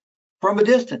From a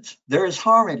distance, there is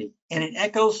harmony, and it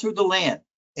echoes through the land.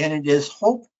 And it is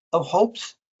hope of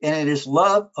hopes, and it is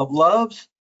love of loves.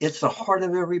 It's the heart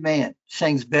of every man,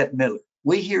 sings Bette Midler.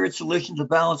 We here at Solutions of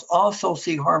Balance also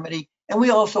see harmony, and we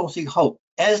also see hope,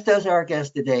 as does our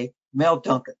guest today, Mel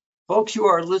Duncan. Folks, you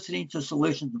are listening to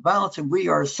Solutions of Balance, and we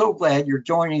are so glad you're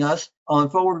joining us on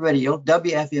Forward Radio,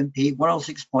 WFMP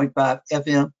 106.5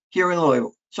 FM here in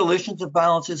Louisville. Solutions of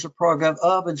Balance is a program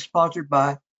of and sponsored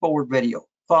by Forward Radio.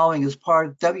 Following is part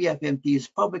of WFMP's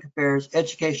public affairs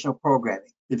educational programming.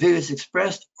 The views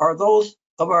expressed are those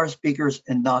of our speakers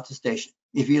and not the station.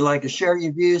 If you'd like to share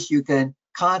your views, you can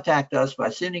contact us by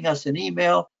sending us an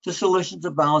email to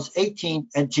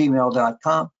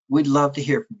solutionsofbalance18@gmail.com. We'd love to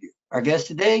hear from you. Our guest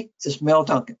today is Mel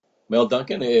Duncan. Mel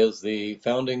Duncan is the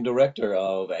founding director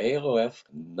of AOF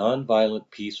Nonviolent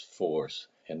Peace Force,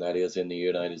 and that is in the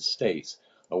United States,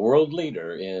 a world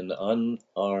leader in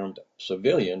unarmed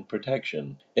civilian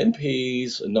protection.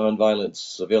 NP's nonviolent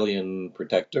civilian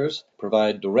protectors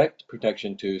provide direct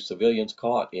protection to civilians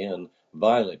caught in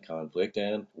violent conflict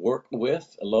and work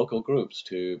with local groups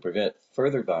to prevent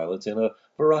further violence in a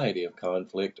variety of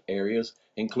conflict areas,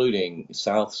 including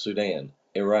South Sudan,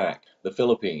 Iraq, the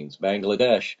Philippines,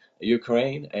 Bangladesh,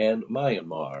 Ukraine, and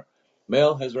Myanmar.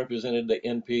 Mel has represented the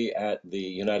NP at the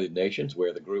United Nations,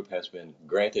 where the group has been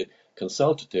granted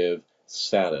consultative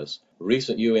status.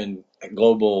 Recent UN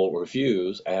global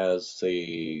reviews as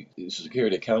the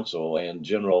Security Council and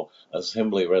General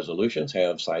Assembly resolutions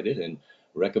have cited and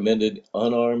recommended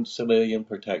unarmed civilian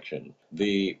protection.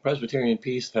 The Presbyterian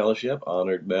Peace Fellowship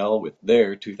honored Mel with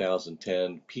their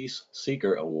 2010 Peace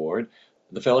Seeker Award.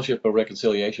 The Fellowship of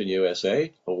Reconciliation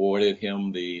USA awarded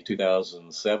him the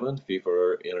 2007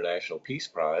 FIFA International Peace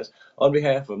Prize on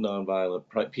behalf of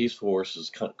Nonviolent Peace Force's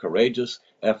courageous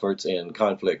efforts in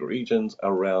conflict regions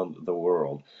around the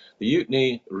world. The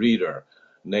Utne Reader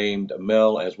named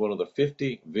Mel as one of the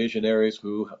 50 visionaries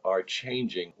who are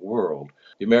changing world.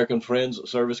 The American Friends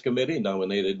Service Committee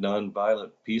nominated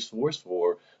Nonviolent Peace Force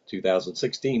for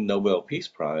 2016 Nobel Peace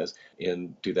Prize.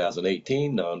 In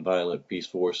 2018, Nonviolent Peace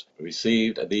Force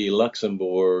received the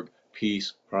Luxembourg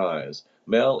Peace Prize.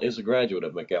 Mel is a graduate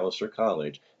of Macalester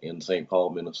College in St. Paul,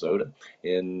 Minnesota.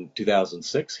 In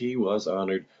 2006, he was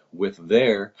honored with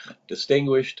their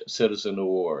Distinguished Citizen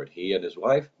Award. He and his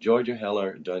wife, Georgia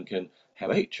Heller Duncan,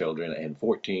 have 8 children and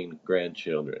 14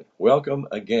 grandchildren. Welcome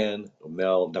again,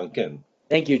 Mel Duncan.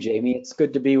 Thank you, Jamie. It's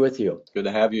good to be with you. Good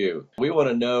to have you. We want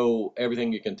to know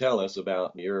everything you can tell us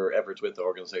about your efforts with the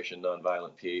organization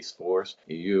Nonviolent Peace Force.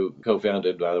 You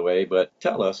co-founded, by the way, but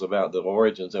tell us about the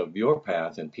origins of your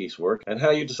path in peace work and how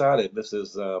you decided this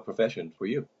is a profession for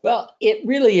you. Well, it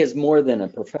really is more than a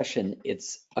profession.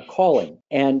 It's a calling,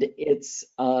 and it's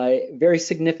very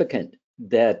significant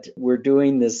that we're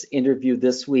doing this interview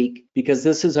this week because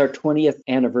this is our 20th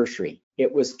anniversary.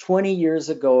 It was 20 years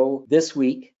ago this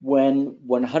week when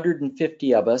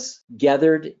 150 of us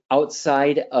gathered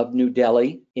outside of New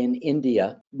Delhi in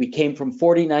India. We came from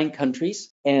 49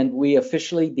 countries and we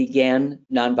officially began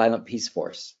Nonviolent Peace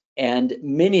Force. And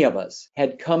many of us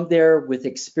had come there with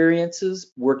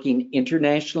experiences working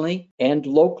internationally and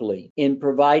locally in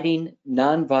providing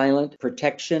nonviolent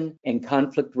protection and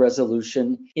conflict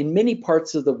resolution in many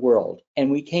parts of the world. And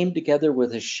we came together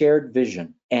with a shared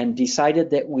vision and decided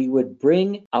that we would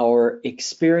bring our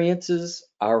experiences,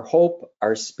 our hope,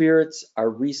 our spirits, our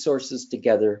resources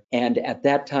together, and at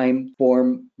that time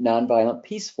form Nonviolent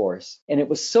Peace Force. And it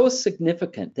was so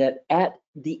significant that at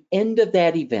the end of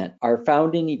that event, our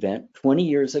founding event 20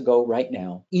 years ago right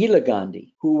now, Ela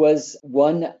Gandhi, who was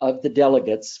one of the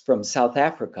delegates from South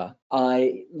Africa,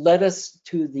 led us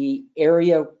to the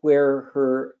area where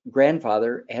her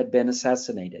grandfather had been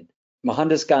assassinated.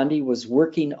 Mohandas Gandhi was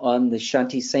working on the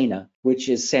Shanti Sena, which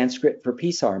is Sanskrit for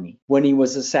peace army, when he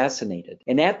was assassinated.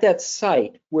 And at that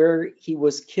site where he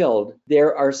was killed,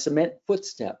 there are cement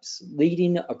footsteps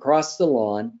leading across the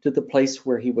lawn to the place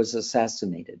where he was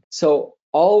assassinated. So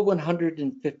all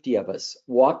 150 of us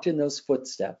walked in those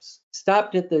footsteps,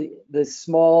 stopped at the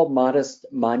small, modest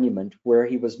monument where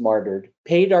he was martyred,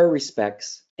 paid our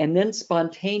respects, and then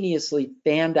spontaneously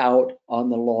fanned out on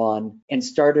the lawn and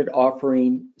started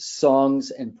offering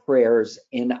songs and prayers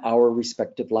in our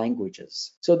respective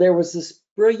languages. So there was this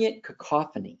brilliant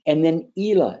cacophony. And then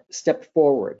Ela stepped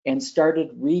forward and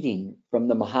started reading from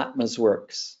the Mahatma's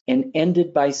works and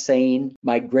ended by saying,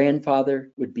 "My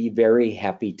grandfather would be very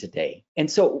happy today." And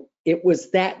so it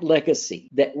was that legacy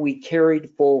that we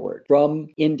carried forward from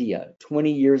India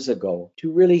 20 years ago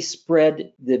to really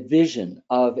spread the vision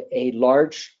of a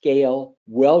large-scale,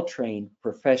 well-trained,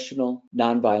 professional,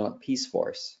 nonviolent peace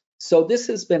force. So this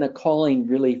has been a calling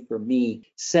really for me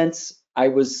since I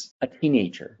was a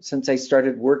teenager. Since I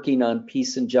started working on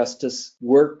peace and justice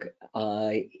work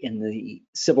in the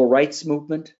civil rights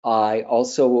movement, I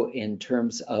also in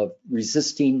terms of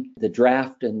resisting the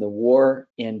draft and the war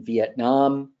in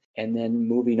Vietnam, and then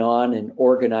moving on and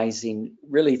organizing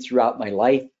really throughout my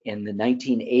life. In the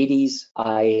 1980s,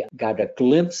 I got a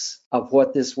glimpse of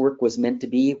what this work was meant to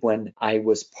be when I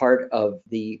was part of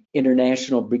the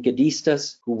International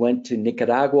Brigadistas who went to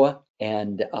Nicaragua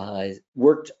and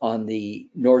worked on the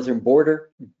northern border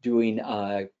doing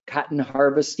cotton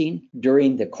harvesting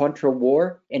during the Contra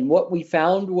War. And what we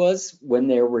found was when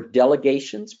there were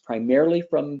delegations, primarily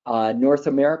from North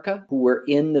America, who were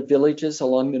in the villages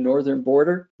along the northern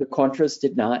border, the Contras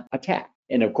did not attack.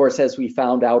 And of course, as we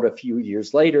found out a few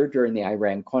years later during the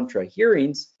Iran-Contra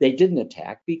hearings, they didn't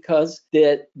attack because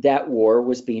that war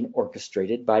was being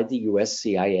orchestrated by the US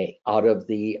CIA out of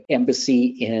the embassy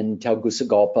in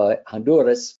Tegucigalpa,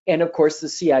 Honduras. And of course, the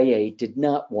CIA did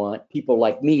not want people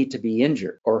like me to be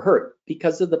injured or hurt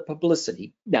because of the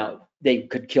publicity. Now, they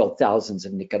could kill thousands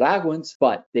of Nicaraguans,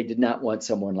 but they did not want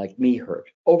someone like me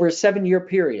hurt. Over a 7-year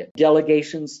period,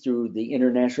 delegations through the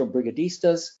International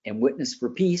Brigadistas and Witness for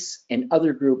Peace and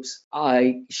other groups,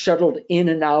 I shuttled in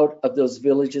and out of those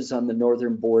villages on the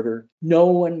northern border. No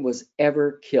one was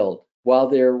ever killed while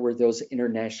there were those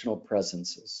international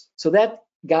presences. So that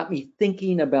got me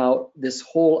thinking about this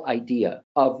whole idea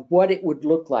of what it would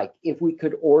look like if we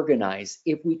could organize,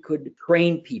 if we could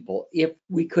train people, if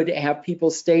we could have people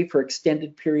stay for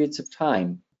extended periods of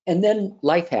time. And then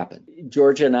life happened.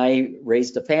 Georgia and I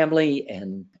raised a family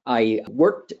and I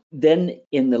worked. Then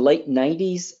in the late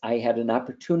 90s, I had an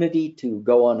opportunity to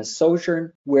go on a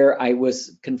sojourn where I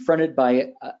was confronted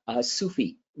by a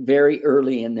Sufi very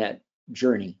early in that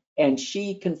journey. And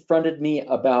she confronted me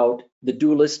about the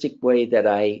dualistic way that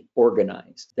I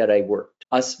organized, that I worked,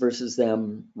 us versus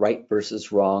them, right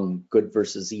versus wrong, good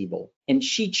versus evil. And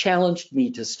she challenged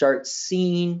me to start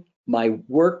seeing my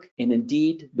work and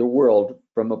indeed the world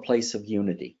from a place of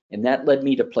unity. And that led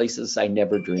me to places I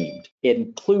never dreamed,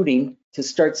 including to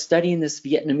start studying this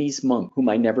Vietnamese monk whom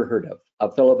I never heard of, a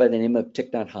fellow by the name of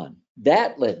Thich Nhat Hanh.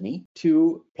 That led me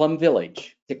to Plum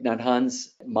Village, Thich Nhat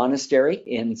Hanh's monastery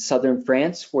in southern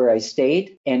France, where I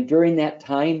stayed. And during that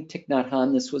time, Thich Nhat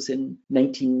Hanh, this was in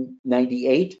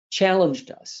 1998, challenged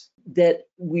us that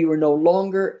we were no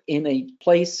longer in a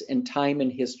place and time in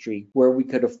history where we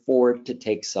could afford to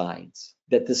take sides,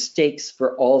 that the stakes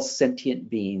for all sentient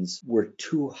beings were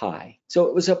too high. So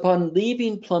it was upon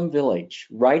leaving Plum Village,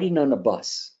 riding on a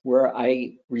bus, where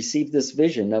I received this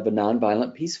vision of a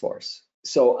nonviolent peace force.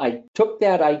 So I took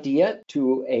that idea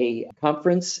to a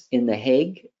conference in The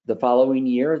Hague the following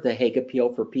year, the Hague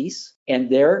Appeal for Peace. And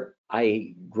there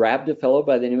I grabbed a fellow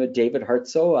by the name of David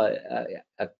Hartsoe,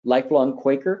 a lifelong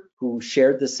Quaker who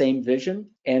shared the same vision.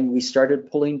 And we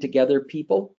started pulling together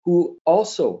people who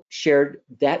also shared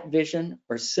that vision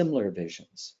or similar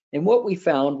visions. And what we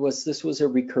found was this was a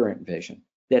recurrent vision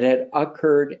that had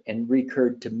occurred and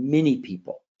recurred to many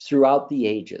people throughout the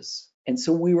ages. And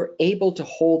so we were able to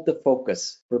hold the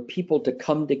focus for people to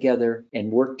come together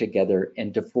and work together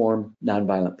and to form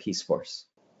Nonviolent Peace Force.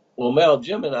 Well, Mel,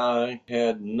 Jim and I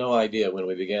had no idea when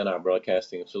we began our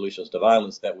broadcasting of Solutions to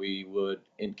Violence that we would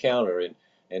encounter and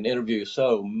interview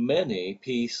so many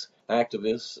peace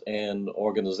activists and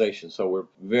organizations. So we're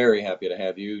very happy to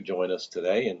have you join us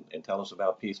today and tell us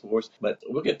about Peace Force. But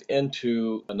we'll get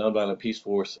into a Nonviolent Peace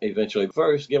Force eventually.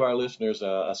 First, give our listeners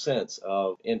a sense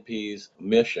of NP's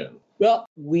mission. Well,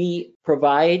 we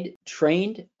provide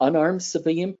trained unarmed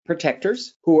civilian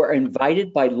protectors who are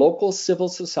invited by local civil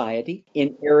society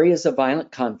in areas of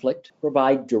violent conflict,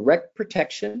 provide direct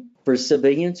protection for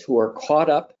civilians who are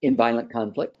caught up in violent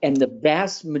conflict. And the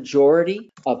vast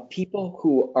majority of people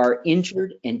who are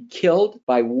injured and killed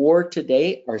by war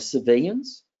today are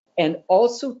civilians. And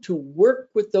also to work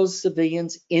with those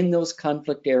civilians in those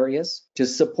conflict areas, to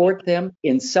support them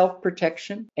in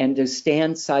self-protection and to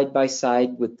stand side by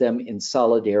side with them in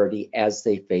solidarity as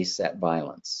they face that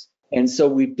violence. And so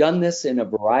we've done this in a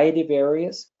variety of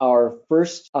areas. Our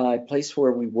first place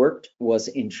where we worked was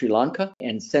in Sri Lanka.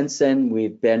 And since then,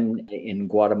 we've been in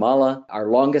Guatemala. Our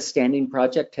longest standing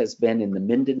project has been in the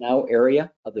Mindanao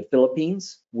area of the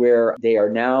Philippines, where they are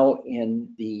now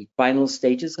in the final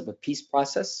stages of a peace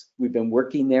process. We've been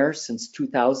working there since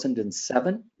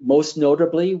 2007. Most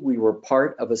notably, we were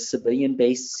part of a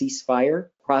civilian-based ceasefire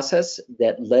process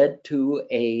that led to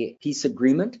a peace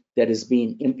agreement that is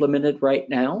being implemented right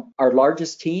now. Our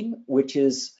largest team, which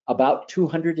is about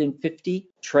 250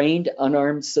 trained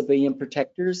unarmed civilian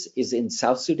protectors, is in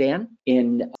South Sudan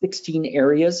in 16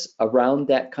 areas around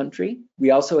that country.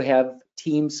 We also have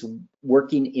teams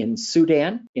working in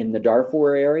Sudan, in the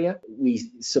Darfur area. We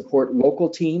support local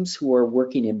teams who are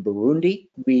working in Burundi.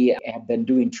 We have been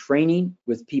doing training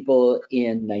with people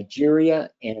in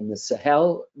Nigeria and the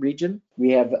Sahel region.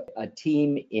 We have a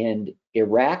team in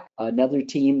Iraq, another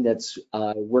team that's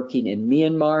working in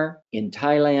Myanmar, in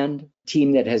Thailand,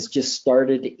 team that has just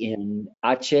started in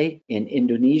Aceh in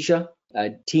Indonesia, a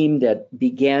team that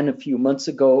began a few months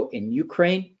ago in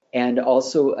Ukraine, and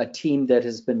also a team that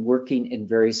has been working in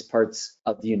various parts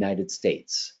of the United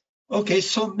States. Okay,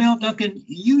 so Mel Duncan,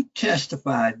 you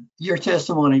testified your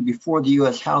testimony before the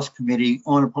U.S. House Committee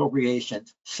on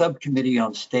Appropriations, Subcommittee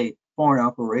on State Foreign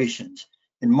Operations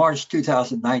in March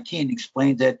 2019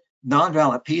 explained that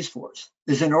Nonviolent Peace Force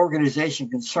is an organization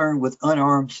concerned with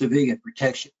unarmed civilian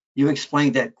protection. You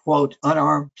explained that, quote,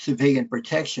 unarmed civilian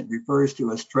protection refers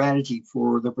to a strategy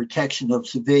for the protection of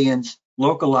civilians,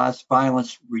 localized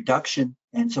violence reduction,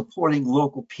 and supporting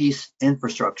local peace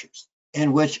infrastructures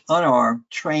in which unarmed,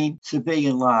 trained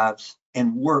civilians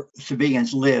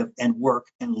live and work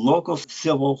in local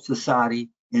civil society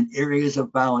in areas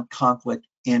of violent conflict,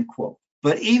 end quote.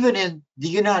 But even in the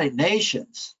United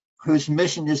Nations, whose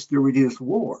mission is to reduce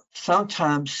war,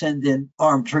 sometimes send in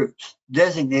armed troops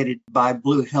designated by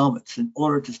blue helmets in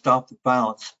order to stop the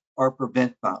violence or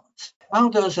prevent violence. How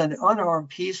does an unarmed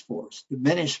peace force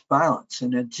diminish violence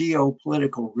in a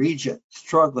geopolitical region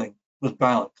struggling with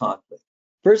violent conflict?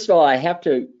 First of all, I have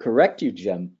to correct you,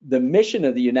 Jim. The mission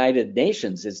of the United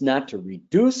Nations is not to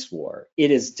reduce war. It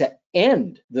is to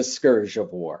end the scourge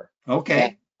of war.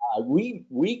 Okay.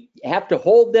 We have to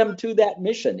hold them to that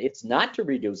mission. It's not to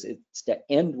reduce, it's to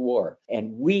end war.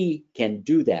 And we can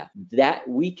do that. That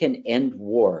we can end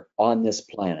war on this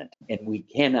planet. And we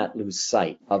cannot lose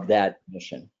sight of that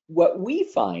mission. What we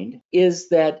find is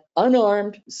that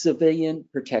unarmed civilian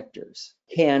protectors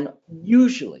can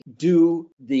usually do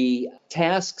the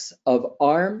tasks of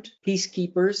armed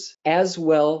peacekeepers as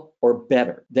well or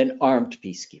better than armed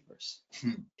peacekeepers.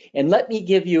 And let me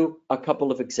give you a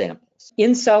couple of examples.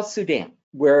 In South Sudan,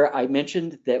 where I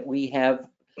mentioned that we have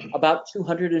about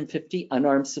 250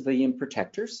 unarmed civilian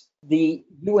protectors, the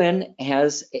UN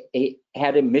has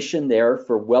had a mission there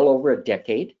for well over a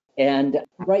decade. And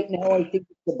right now, I think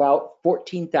it's about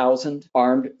 14,000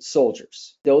 armed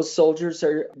soldiers. Those soldiers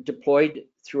are deployed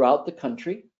throughout the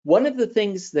country. One of the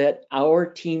things that our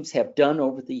teams have done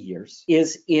over the years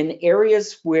is in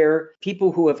areas where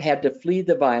people who have had to flee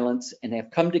the violence and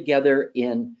have come together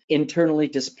in internally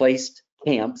displaced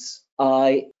camps.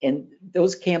 And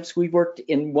those camps, we worked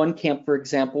in one camp, for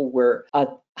example, where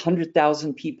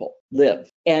 100,000 people live.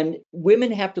 And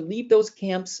women have to leave those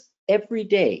camps every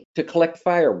day to collect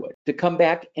firewood, to come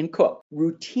back and cook.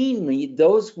 Routinely,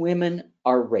 those women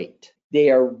are raped. They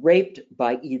are raped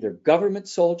by either government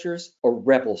soldiers or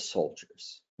rebel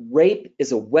soldiers. Rape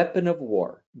is a weapon of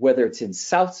war, whether it's in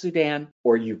South Sudan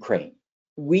or Ukraine.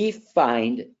 We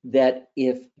find that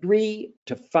if 3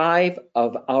 to 5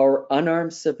 of our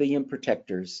unarmed civilian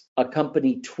protectors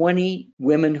accompany 20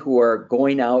 women who are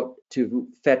going out to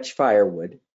fetch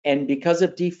firewood, and because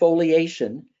of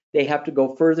defoliation, they have to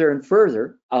go further and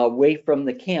further away from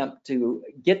the camp to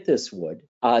get this wood,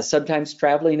 sometimes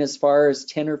traveling as far as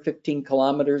 10 or 15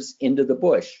 kilometers into the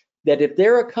bush, that if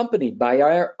they're accompanied by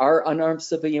our unarmed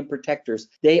civilian protectors,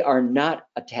 they are not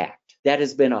attacked. That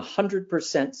has been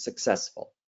 100%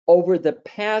 successful. Over the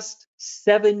past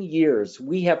 7 years,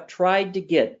 we have tried to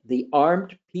get the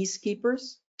armed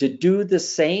peacekeepers to do the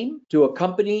same, to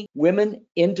accompany women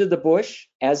into the bush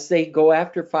as they go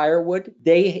after firewood.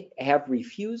 They have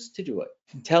refused to do it,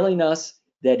 telling us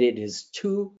that it is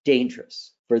too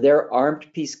dangerous for their armed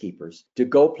peacekeepers to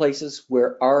go places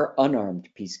where our unarmed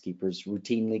peacekeepers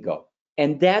routinely go.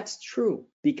 And that's true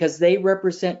because they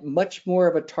represent much more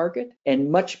of a target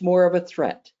and much more of a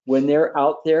threat when they're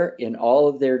out there in all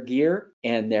of their gear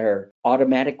and their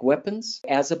automatic weapons,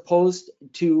 as opposed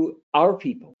to our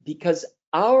people, because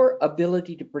our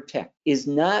ability to protect is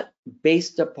not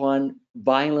based upon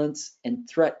violence and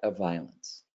threat of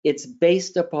violence. It's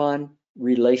based upon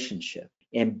relationship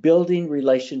and building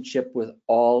relationship with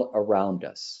all around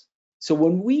us. So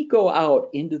when we go out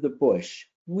into the bush,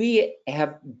 we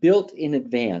have built in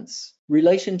advance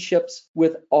relationships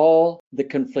with all the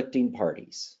conflicting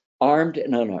parties, armed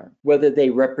and unarmed, whether they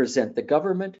represent the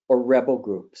government or rebel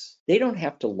groups. They don't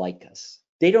have to like us.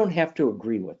 They don't have to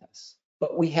agree with us.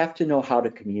 But we have to know how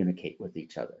to communicate with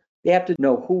each other. They have to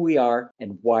know who we are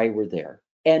and why we're there.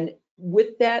 And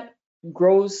with that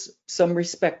grows some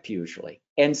respect usually.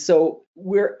 And so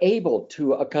we're able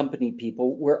to accompany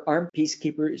people where armed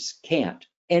peacekeepers can't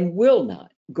and will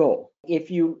not go. If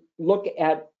you look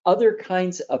at other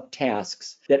kinds of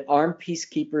tasks that armed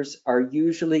peacekeepers are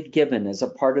usually given as a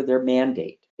part of their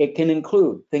mandate. It can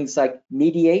include things like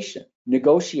mediation,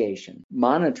 negotiation,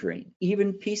 monitoring,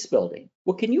 even peace building.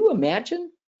 Well, can you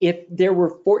imagine if there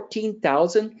were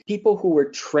 14,000 people who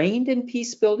were trained in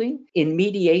peace building, in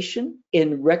mediation,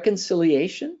 in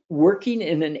reconciliation, working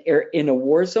in a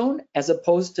war zone, as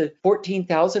opposed to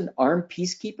 14,000 armed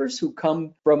peacekeepers who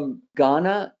come from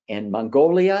Ghana and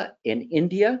Mongolia and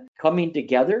India coming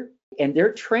together, and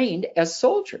they're trained as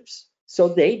soldiers. So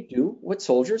they do what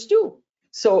soldiers do.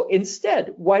 So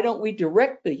instead, why don't we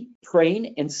directly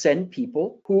train and send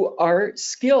people who are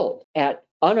skilled at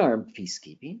unarmed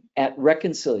peacekeeping, at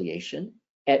reconciliation,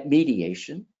 at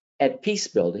mediation, at peace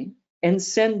building, and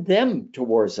send them to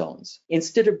war zones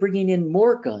instead of bringing in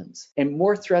more guns and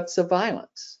more threats of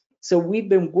violence? So we've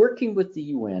been working with the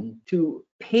UN to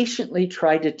patiently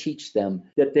try to teach them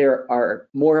that there are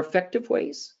more effective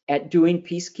ways at doing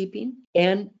peacekeeping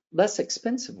and less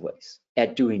expensive ways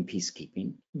at doing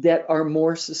peacekeeping that are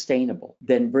more sustainable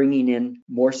than bringing in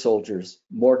more soldiers,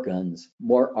 more guns,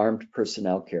 more armed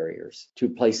personnel carriers to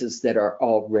places that are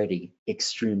already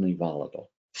extremely volatile.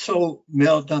 So,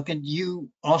 Mel Duncan, you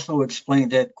also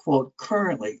explained that, quote,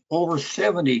 currently over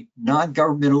 70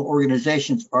 non-governmental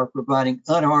organizations are providing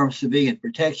unarmed civilian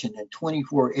protection in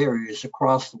 24 areas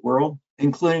across the world,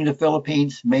 including the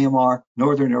Philippines, Myanmar,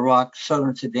 Northern Iraq,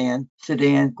 Southern Sudan,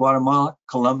 Guatemala,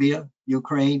 Colombia,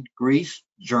 Ukraine, Greece,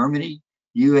 Germany,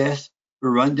 US,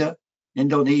 Burundi,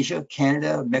 Indonesia,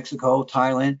 Canada, Mexico,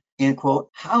 Thailand, end quote.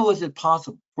 How is it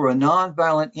possible for a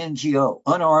nonviolent NGO,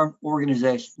 unarmed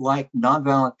organization like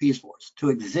Nonviolent Peace Force to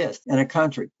exist in a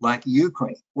country like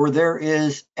Ukraine, where there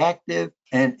is active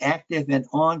and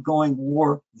ongoing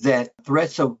war that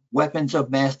threats of weapons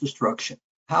of mass destruction?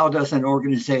 How does an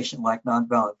organization like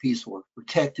Nonviolent Peace Force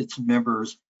protect its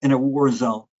members in a war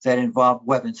zone that involves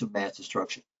weapons of mass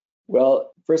destruction?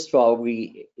 Well, first of all,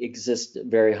 we exist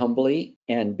very humbly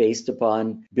and based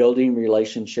upon building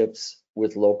relationships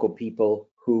with local people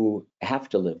who have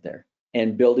to live there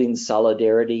and building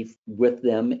solidarity with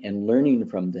them and learning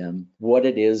from them what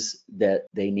it is that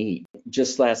they need.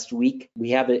 Just last week, we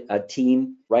have a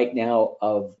team right now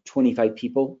of 25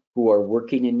 people who are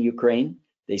working in Ukraine.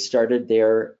 They started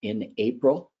there in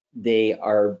April. They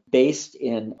are based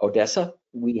in Odessa.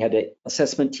 We had an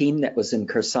assessment team that was in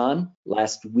Kherson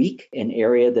last week, an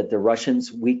area that the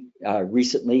Russians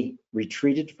recently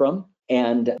retreated from.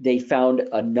 And they found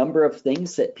a number of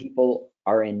things that people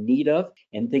are in need of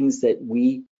and things that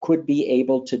we could be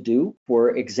able to do.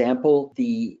 For example,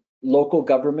 the local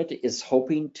government is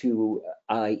hoping to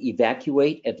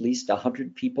evacuate at least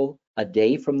 100 people a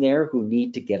day from there who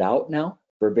need to get out now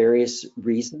for various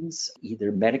reasons,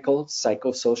 either medical,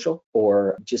 psychosocial,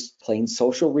 or just plain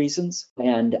social reasons.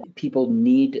 And people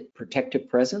need protective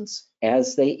presence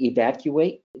as they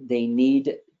evacuate. They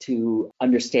need to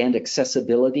understand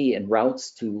accessibility and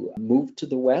routes to move to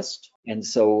the West. And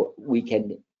so we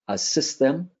can assist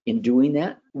them in doing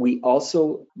that. We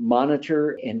also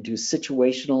monitor and do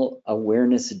situational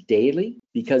awareness daily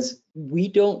because we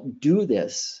don't do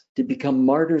this to become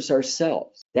martyrs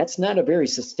ourselves. That's not a very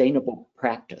sustainable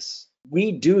practice.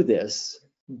 We do this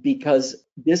because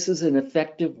this is an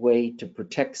effective way to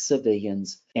protect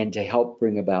civilians and to help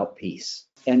bring about peace.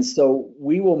 And so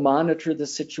we will monitor the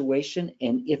situation,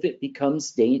 and if it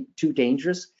becomes too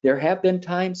dangerous, there have been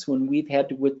times when we've had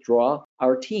to withdraw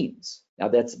our teams. Now,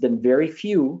 that's been very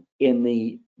few in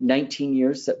the 19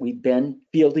 years that we've been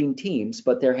fielding teams,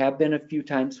 but there have been a few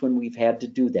times when we've had to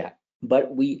do that.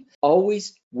 But we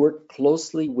always work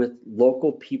closely with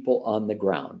local people on the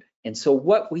ground. And so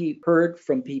what we heard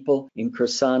from people in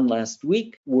Kherson last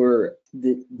week were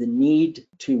the need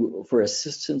for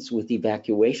assistance with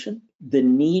evacuation, the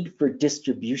need for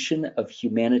distribution of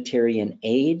humanitarian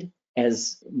aid.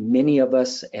 As many of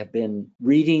us have been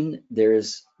reading,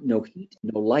 there's no heat,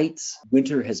 no lights.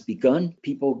 Winter has begun.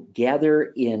 People gather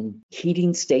in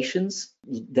heating stations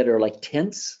that are like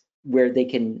tents where they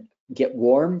can get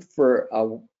warm for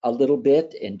a little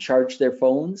bit and charge their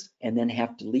phones and then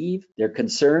have to leave. They're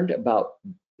concerned about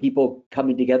people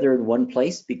coming together in one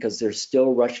place because there's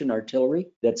still Russian artillery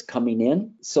that's coming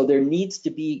in. So there needs to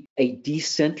be a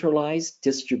decentralized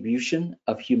distribution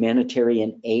of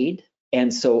humanitarian aid.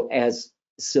 And so as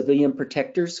civilian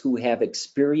protectors who have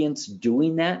experience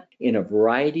doing that in a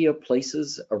variety of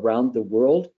places around the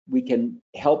world, we can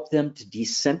help them to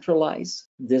decentralize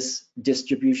this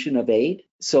distribution of aid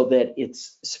so that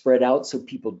it's spread out so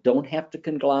people don't have to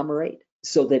conglomerate,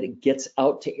 so that it gets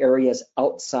out to areas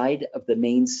outside of the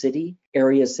main city,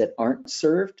 areas that aren't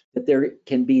served, that there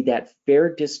can be that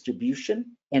fair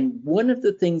distribution And one of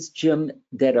the things, Jim,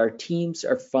 that our teams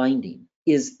are finding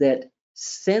is that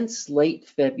since late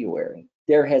February,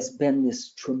 there has been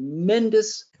this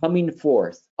tremendous coming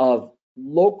forth of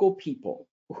local people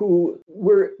who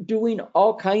were doing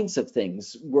all kinds of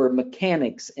things, were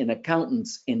mechanics and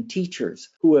accountants and teachers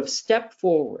who have stepped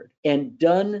forward and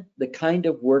done the kind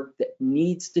of work that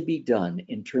needs to be done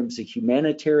in terms of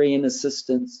humanitarian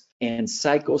assistance and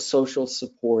psychosocial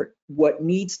support, what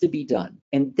needs to be done.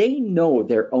 And they know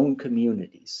their own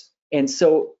communities. And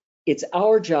so it's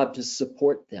our job to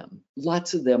support them.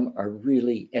 Lots of them are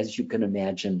really, as you can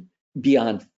imagine,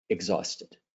 beyond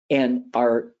exhausted and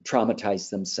are traumatized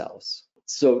themselves.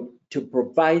 So to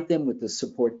provide them with the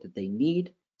support that they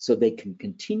need so they can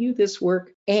continue this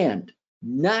work and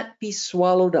not be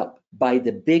swallowed up by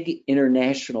the big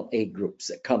international aid groups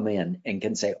that come in and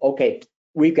can say, okay,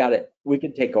 we've got it, we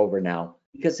can take over now.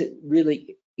 Because it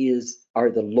really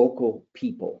are the local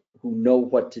people who know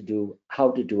what to do,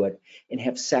 how to do it, and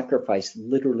have sacrificed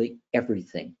literally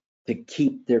everything to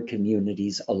keep their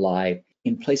communities alive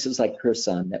in places like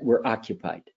Kherson that were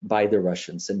occupied by the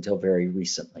Russians until very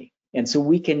recently. And so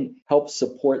we can help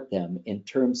support them in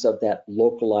terms of that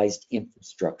localized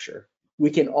infrastructure.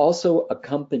 We can also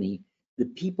accompany the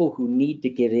people who need to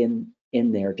get in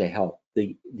there to help,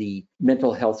 the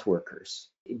mental health workers,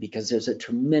 because there's a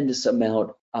tremendous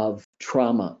amount of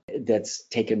trauma that's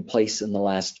taken place in the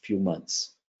last few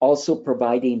months. Also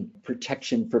providing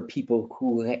protection for people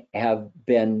who have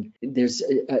been, there's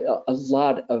a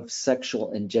lot of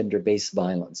sexual and gender-based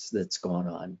violence that's gone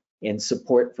on, and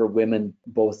support for women,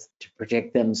 both to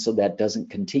protect them so that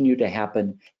doesn't continue to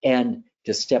happen, and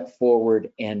to step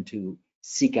forward and to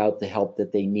seek out the help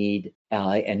that they need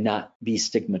and not be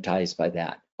stigmatized by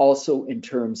that. Also, in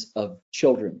terms of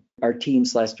children, our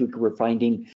teams last week were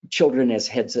finding children as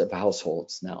heads of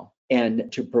households now,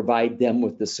 and to provide them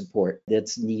with the support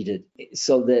that's needed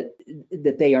so that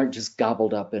they aren't just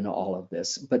gobbled up in all of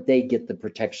this, but they get the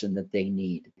protection that they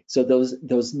need. So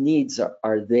those needs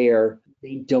are there.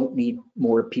 They don't need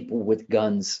more people with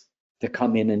guns to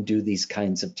come in and do these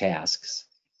kinds of tasks.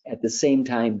 At the same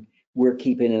time, we're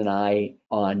keeping an eye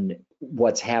on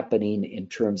what's happening in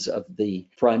terms of the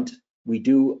front. We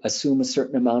do assume a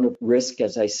certain amount of risk.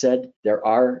 As I said, there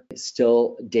are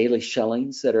still daily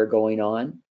shellings that are going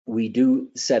on. We do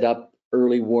set up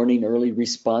early warning, early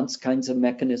response kinds of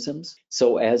mechanisms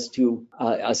so as to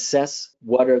assess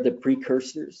what are the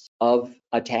precursors of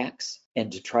attacks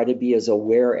and to try to be as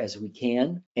aware as we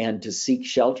can and to seek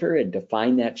shelter and to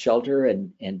find that shelter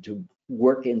and to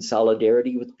work in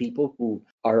solidarity with people who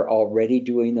are already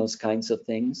doing those kinds of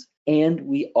things. And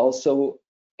we also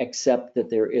accept that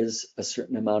there is a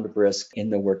certain amount of risk in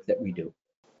the work that we do.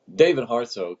 David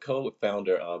Hartsoe,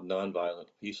 co-founder of Nonviolent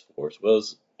Peace Force,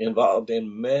 was involved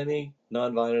in many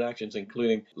nonviolent actions,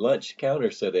 including lunch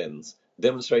counter sit-ins,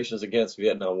 demonstrations against the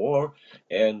Vietnam War,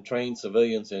 and trained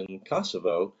civilians in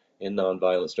Kosovo in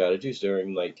nonviolent strategies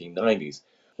during the 1990s.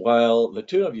 While the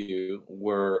two of you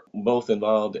were both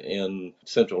involved in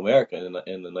Central America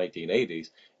in the 1980s,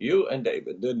 you and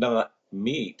David did not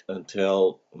meet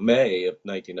until May of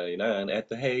 1999 at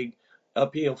the Hague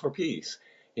Appeal for Peace.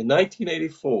 In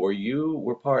 1984, you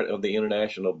were part of the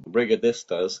International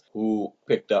Brigadistas who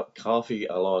picked up coffee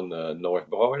along the north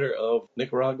border of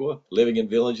Nicaragua, living in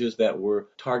villages that were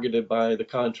targeted by the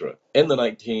Contra. In the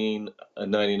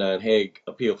 1999 Hague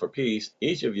Appeal for Peace,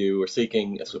 each of you were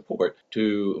seeking support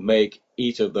to make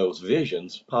each of those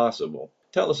visions possible.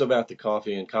 Tell us about the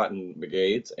coffee and cotton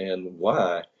brigades and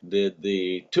why did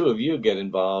the two of you get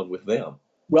involved with them?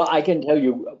 Well, I can tell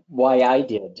you why I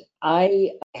did.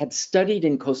 I had studied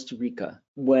in Costa Rica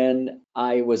when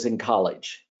I was in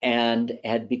college and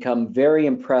had become very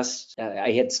impressed.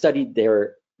 I had studied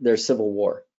their civil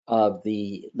war of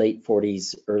the late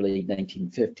 40s, early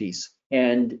 1950s,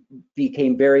 and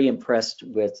became very impressed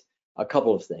with a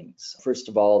couple of things. First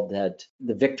of all, that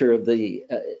the victor of the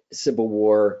Civil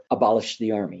War abolished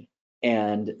the army.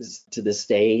 And to this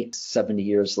day, 70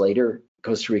 years later,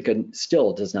 Costa Rica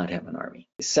still does not have an army.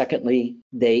 Secondly,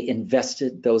 they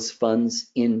invested those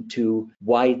funds into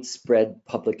widespread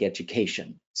public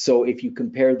education. So if you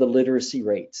compare the literacy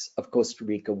rates of Costa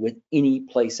Rica with any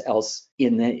place else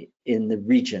in the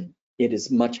region, it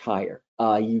is much higher.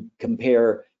 You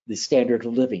compare the standard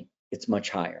of living, it's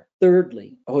much higher.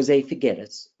 Thirdly, Jose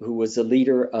Figueres, who was the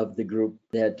leader of the group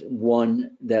that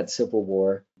won that civil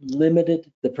war,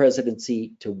 limited the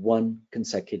presidency to one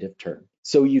consecutive term.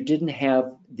 So you didn't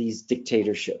have these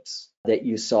dictatorships that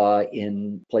you saw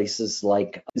in places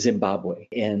like Zimbabwe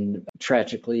and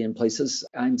tragically in places,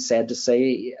 I'm sad to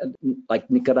say, like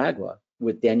Nicaragua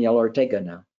with Daniel Ortega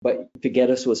now. But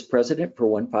Figueres was president for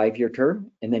one 5-year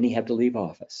term, and then he had to leave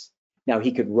office. Now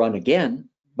he could run again,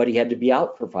 but he had to be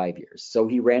out for 5 years. So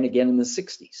he ran again in the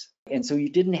 60s. And so you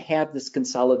didn't have this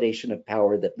consolidation of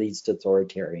power that leads to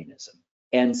authoritarianism.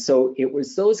 And so it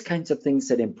was those kinds of things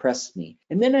that impressed me.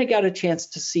 And then I got a chance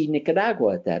to see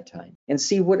Nicaragua at that time and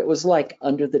see what it was like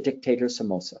under the dictator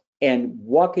Somoza. And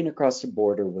walking across the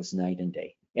border was night and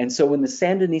day. And so when the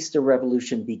Sandinista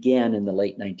revolution began in the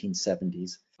late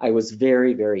 1970s, I was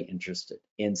very, very interested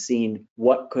in seeing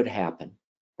what could happen.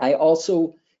 I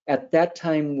also, at that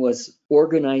time, was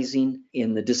organizing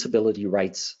in the disability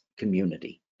rights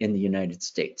community in the United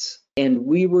States. And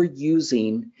we were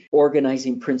using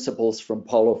organizing principles from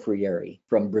Paulo Freire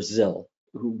from Brazil,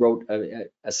 who wrote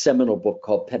a seminal book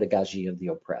called Pedagogy of the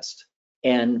Oppressed.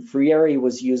 And Freire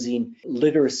was using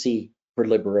literacy for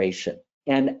liberation.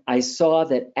 And I saw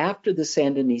that after the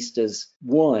Sandinistas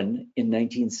won in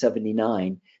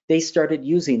 1979, they started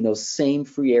using those same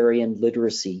Freirean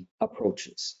literacy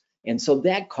approaches. And so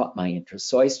that caught my interest.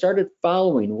 So I started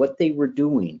following what they were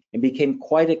doing and became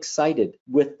quite excited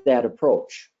with that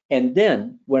approach. And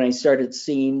then when I started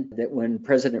seeing that when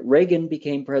President Reagan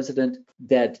became president,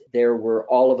 that there were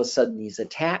all of a sudden these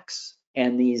attacks,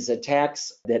 and these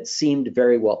attacks that seemed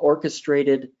very well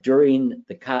orchestrated during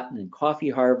the cotton and coffee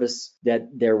harvests, that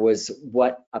there was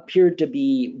what appeared to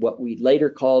be what we later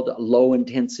called a low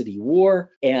intensity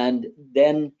war. And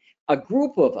then a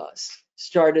group of us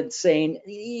started saying,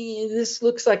 this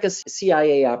looks like a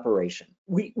CIA operation.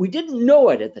 We didn't know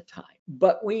it at the time,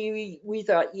 but we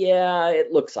thought, yeah,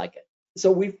 it looks like it.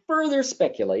 So we further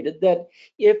speculated that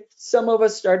if some of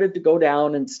us started to go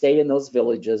down and stay in those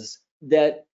villages,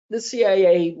 that the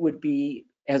CIA would be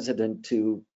hesitant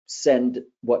to send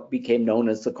what became known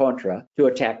as the Contra to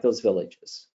attack those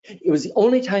villages. It was the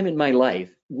only time in my life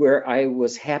where I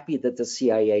was happy that the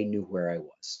CIA knew where I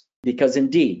was, because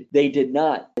indeed, they did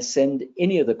not send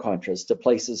any of the Contras to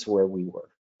places where we were.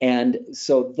 And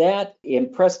so that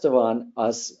impressed upon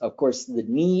us, of course, the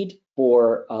need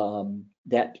for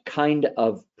that kind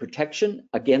of protection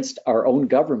against our own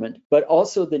government, but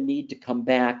also the need to come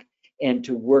back and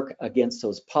to work against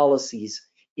those policies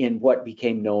in what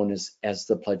became known as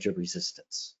the Pledge of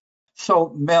Resistance.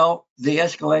 So, Mel, the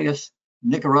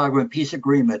Escaldes-Nicaraguan Peace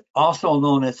Agreement, also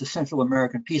known as the Central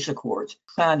American Peace Accords,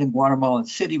 signed in Guatemalan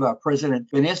City by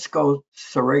President Benito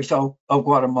Cerezo of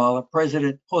Guatemala,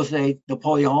 President Jose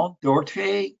Napoleon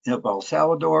Duarte of El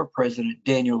Salvador, President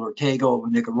Daniel Ortega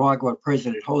of Nicaragua,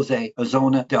 President Jose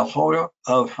Azona del Hoyo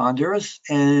of Honduras,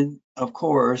 and of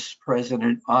course,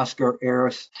 President Oscar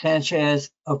Arias Sanchez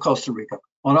of Costa Rica.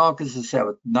 On August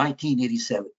 7,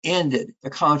 1987, ended the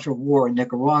Contra War in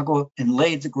Nicaragua and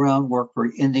laid the groundwork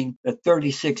for ending the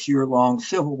 36-year-long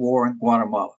civil war in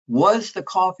Guatemala. Was the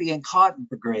Coffee and Cotton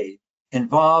Brigade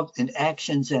involved in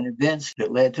actions and events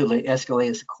that led to the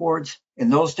Escaldes Accords?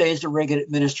 In those days, the Reagan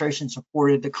administration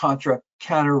supported the Contra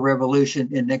counter-revolution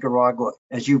in Nicaragua,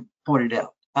 as you pointed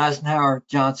out. Eisenhower,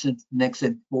 Johnson,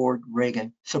 Nixon, Ford,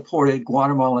 Reagan supported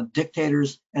Guatemalan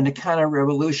dictators and the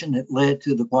counter-revolution that led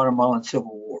to the Guatemalan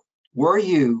Civil War. Were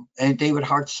you and David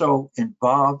Hartsoe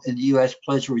involved in the U.S.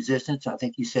 Pledge of Resistance? I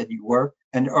think you said you were.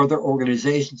 And other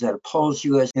organizations that opposed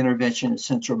U.S. intervention in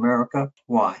Central America?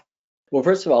 Why? Well,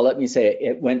 first of all, let me say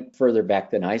it went further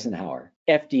back than Eisenhower.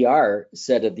 FDR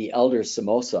said of the elder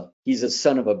Somoza, he's a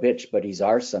son of a bitch, but he's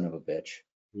our son of a bitch,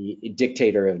 the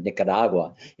dictator of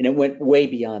Nicaragua. And it went way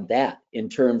beyond that in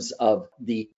terms of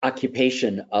the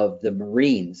occupation of the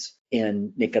Marines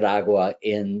in Nicaragua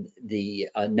in the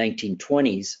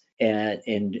 1920s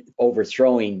and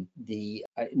overthrowing the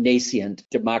nascent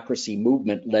democracy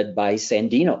movement led by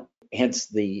Sandino, hence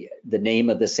the name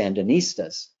of the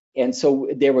Sandinistas. And so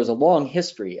there was a long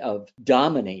history of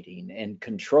dominating and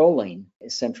controlling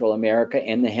Central America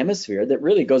and the hemisphere that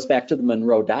really goes back to the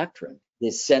Monroe Doctrine,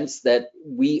 the sense that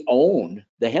we own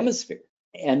the hemisphere.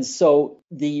 And so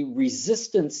the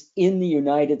resistance in the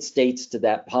United States to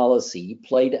that policy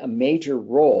played a major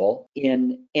role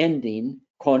in ending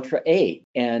Contra aid.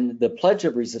 And the Pledge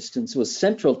of Resistance was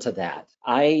central to that.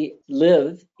 I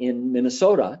live in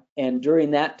Minnesota, and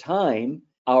during that time,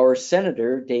 our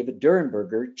Senator, David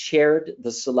Durenberger, chaired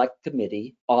the Select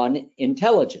Committee on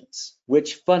Intelligence,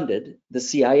 which funded the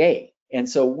CIA. And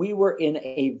so we were in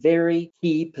a very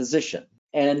key position.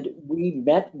 And we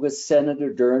met with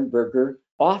Senator Durenberger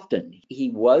often. He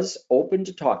was open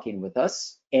to talking with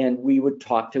us, and we would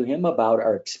talk to him about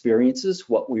our experiences,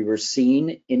 what we were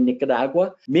seeing in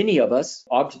Nicaragua. Many of us,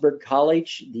 Augsburg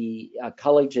College, the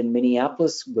college in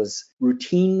Minneapolis, was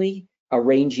routinely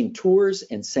arranging tours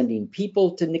and sending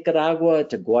people to Nicaragua,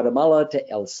 to Guatemala, to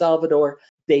El Salvador,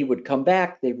 they would come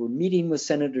back, they were meeting with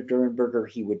Senator Durenberger,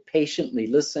 he would patiently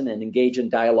listen and engage in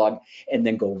dialogue, and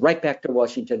then go right back to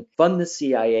Washington, fund the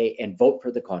CIA, and vote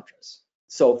for the Contras.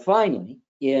 So finally,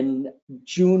 in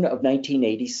June of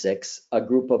 1986, a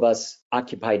group of us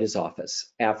occupied his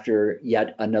office after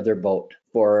yet another vote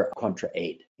for Contra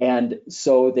aid. And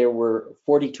so there were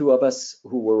 42 of us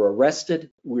who were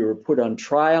arrested. We were put on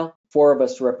trial. 4 of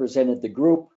us represented the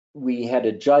group. We had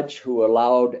a judge who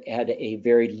had a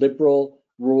very liberal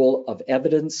rule of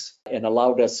evidence and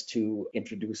allowed us to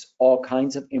introduce all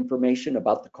kinds of information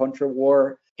about the Contra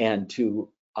War, and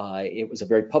it was a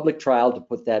very public trial to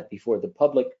put that before the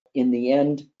public. In the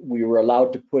end, we were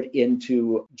allowed to put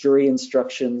into jury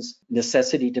instructions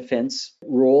necessity defense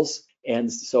rules.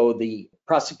 And so the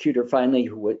prosecutor finally,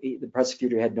 the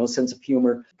prosecutor had no sense of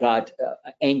humor, got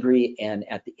angry, and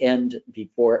at the end,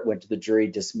 before it went to the jury,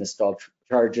 dismissed all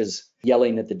charges,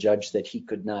 yelling at the judge that he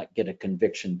could not get a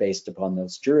conviction based upon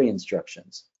those jury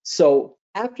instructions. So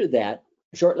after that,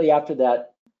 shortly after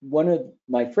that, one of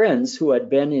my friends who I'd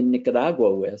been in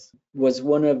Nicaragua with was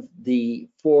one of the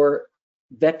 4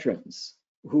 veterans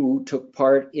who took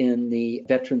part in the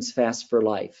Veterans Fast for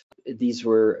Life. These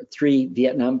were 3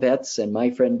 Vietnam vets, and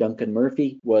my friend Duncan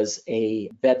Murphy was a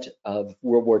vet of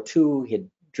World War II. He had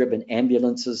driven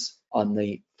ambulances on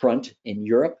the front in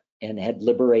Europe and had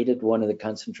liberated one of the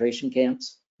concentration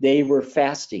camps. They were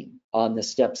fasting on the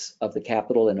steps of the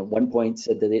Capitol, and at one point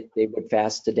said that they would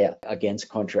fast to death against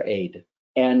Contra aid.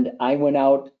 And I went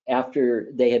out after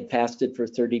they had fasted for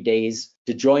 30 days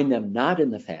to join them, not in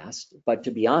the fast, but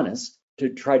to be honest, to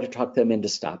try to talk them into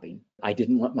stopping. I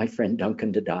didn't want my friend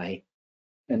Duncan to die.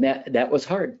 And that was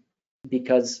hard,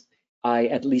 because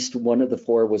at least one of the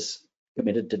 4 was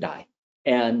committed to die.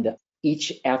 And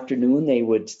each afternoon they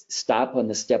would stop on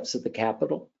the steps of the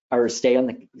Capitol, or stay on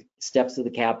the steps of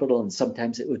the Capitol, and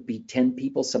sometimes it would be 10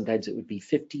 people, sometimes it would be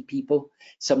 50 people,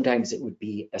 sometimes it would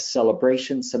be a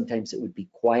celebration, sometimes it would be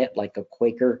quiet like a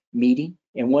Quaker meeting.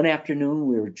 And one afternoon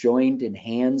we were joined in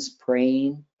hands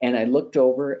praying, and I looked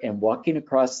over, and walking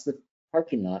across the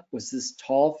parking lot was this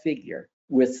tall figure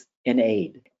with an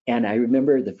aide. And I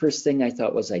remember the first thing I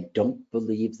thought was, I don't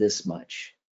believe this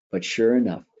much. But sure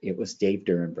enough, it was Dave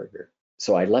Durenberger.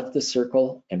 So I left the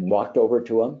circle and walked over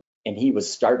to him. And he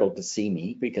was startled to see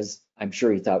me, because I'm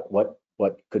sure he thought, what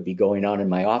could be going on in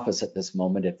my office at this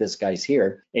moment if this guy's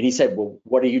here? And he said, well,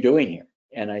 what are you doing here?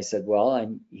 And I said, well,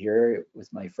 I'm here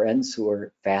with my friends who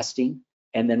are fasting.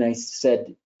 And then I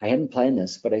said, I hadn't planned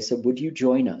this, but I said, would you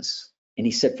join us? And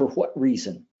he said, for what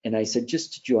reason? And I said,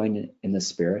 just to join in the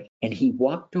spirit. And he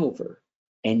walked over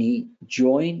and he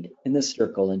joined in the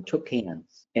circle and took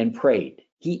hands and prayed.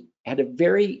 He had a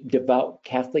very devout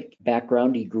Catholic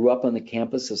background. He grew up on the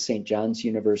campus of St. John's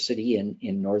University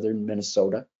in northern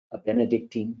Minnesota, a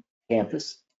Benedictine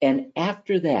campus. And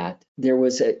after that, there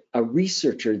was a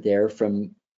researcher there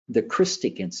from the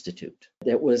Christic Institute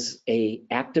that was an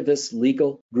activist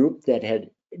legal group that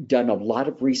had done a lot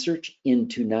of research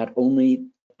into not only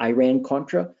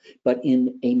Iran-Contra, but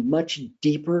in a much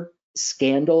deeper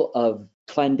scandal of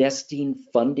clandestine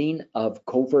funding of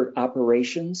covert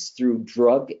operations through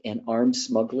drug and arms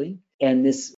smuggling. And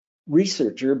this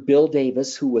researcher, Bill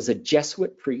Davis, who was a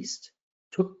Jesuit priest,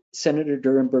 took Senator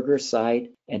Durenberger aside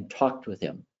and talked with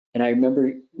him. And I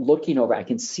remember looking over, I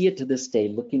can see it to this day,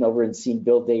 looking over and seeing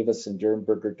Bill Davis and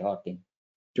Durenberger talking.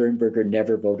 Durenberger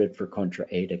never voted for Contra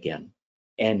aid again.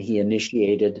 And he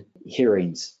initiated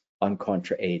hearings on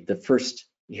Contra aid, the first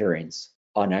hearings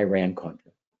on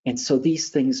Iran-Contra. And so these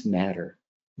things matter.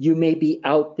 You may be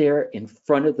out there in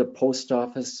front of the post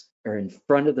office or in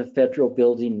front of the federal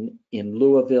building in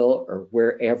Louisville or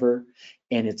wherever,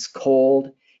 and it's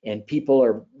cold and people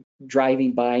are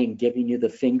driving by and giving you the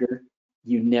finger.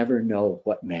 You never know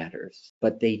what matters,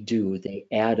 but they do. They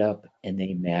add up and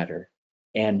they matter.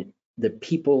 And the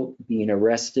people being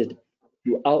arrested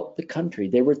throughout the country,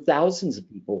 there were thousands of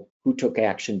people who took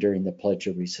action during the Pledge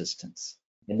of Resistance,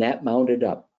 and that mounted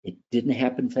up. It didn't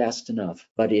happen fast enough,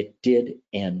 but it did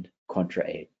end Contra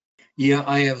aid. Yeah,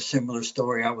 I have a similar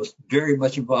story. I was very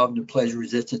much involved in the Pledge of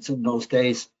Resistance in those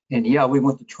days. And yeah, we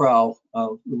went to trial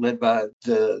led by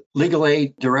the legal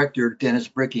aid director, Dennis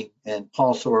Bricking, and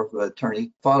Paul Sorf,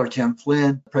 attorney, Father Tim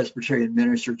Flynn, Presbyterian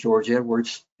minister, George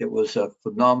Edwards. It was a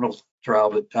phenomenal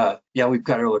trial. But yeah, we've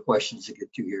got other questions to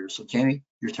get to here. So Jamie,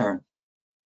 your turn.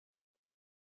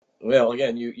 Well,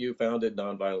 again, you founded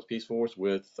Nonviolence Peace Force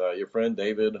with your friend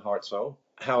David Hartsoe.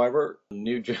 However, a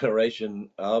new generation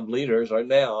of leaders are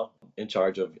now in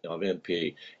charge of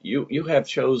NP. You have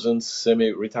chosen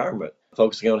semi-retirement.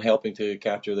 focusing on helping to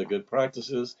capture the good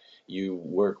practices. You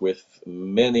work with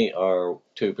many are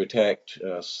to protect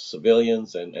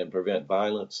civilians and prevent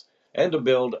violence and to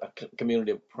build a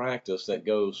community of practice that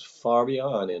goes far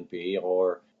beyond NP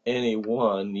or any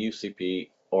one UCP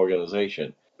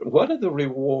organization. What are the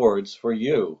rewards for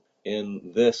you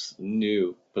in this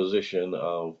new position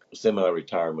of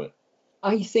semi-retirement?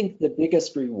 I think the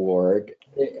biggest reward,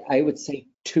 I would say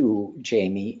two,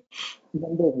 Jamie.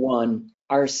 Number one,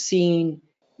 are seeing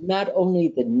not only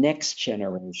the next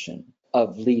generation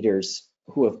of leaders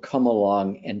who have come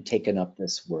along and taken up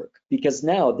this work, because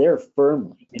now they're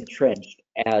firmly entrenched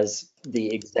as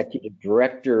the executive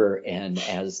director and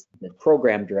as the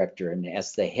program director and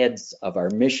as the heads of our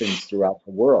missions throughout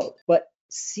the world. But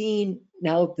seeing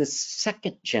now the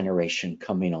second generation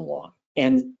coming along.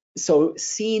 And so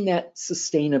seeing that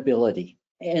sustainability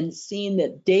and seeing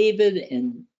that David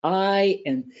and I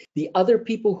and the other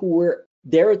people who were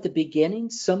there at the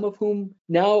beginning, some of whom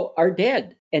now are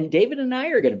dead, and David and I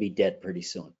are going to be dead pretty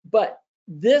soon. But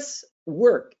this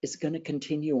work is going to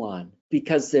continue on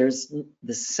because there's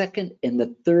the second and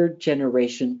the third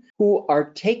generation who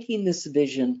are taking this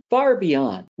vision far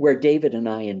beyond where David and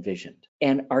I envisioned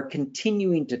and are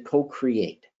continuing to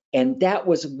co-create. And that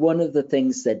was one of the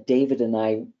things that David and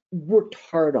I worked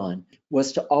hard on,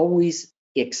 was to always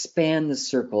expand the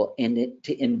circle and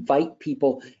to invite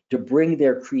people to bring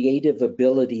their creative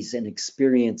abilities and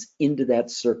experience into that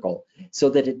circle so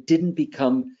that it didn't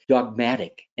become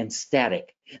dogmatic and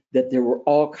static, that there were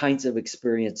all kinds of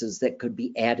experiences that could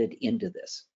be added into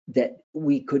this, that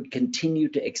we could continue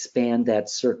to expand that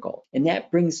circle. And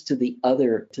that brings to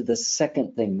the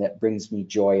second thing that brings me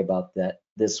joy about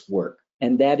this work.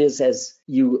 And that is, as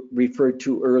you referred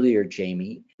to earlier,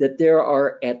 Jamie, that there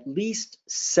are at least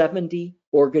 70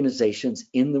 organizations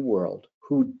in the world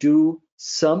who do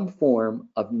some form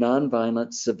of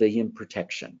nonviolent civilian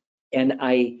protection. And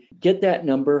I get that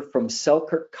number from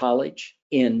Selkirk College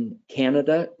in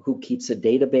Canada, who keeps a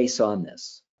database on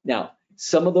this. Now,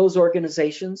 some of those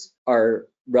organizations are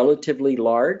relatively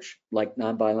large, like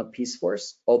Nonviolent Peace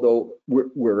Force, although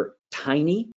we're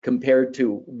tiny compared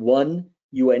to one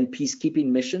UN peacekeeping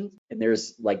mission, and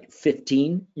there's like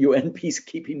 15 UN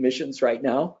peacekeeping missions right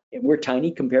now, and we're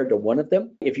tiny compared to one of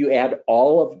them. If you add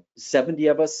all of 70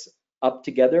 of us up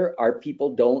together, our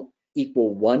people don't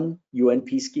equal one UN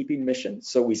peacekeeping mission,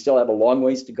 so we still have a long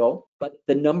ways to go, but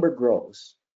the number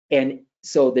grows. And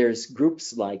so there's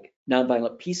groups like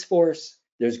Nonviolent Peace Force,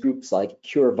 there's groups like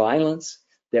Cure Violence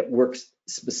that works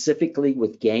specifically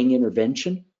with gang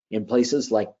intervention in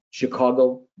places like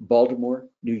Chicago, Baltimore,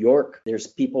 New York. There's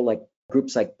people like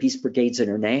groups like Peace Brigades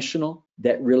International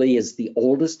that really is the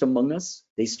oldest among us.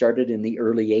 They started in the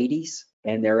early 80s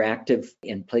and they're active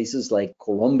in places like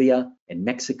Colombia and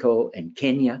Mexico and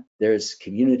Kenya. There's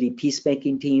community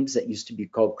peacemaking teams that used to be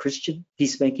called Christian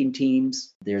peacemaking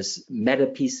teams. There's meta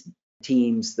peace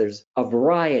teams. There's a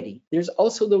variety. There's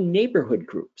also the neighborhood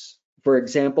groups. For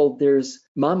example, there's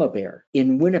Mama Bear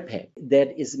in Winnipeg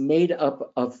that is made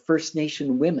up of First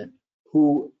Nation women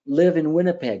who live in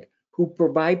Winnipeg, who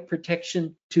provide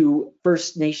protection to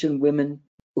First Nation women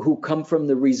who come from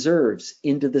the reserves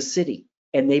into the city,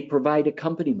 and they provide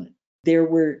accompaniment. There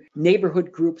were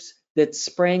neighborhood groups that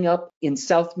sprang up in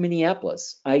South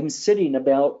Minneapolis. I'm sitting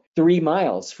about 3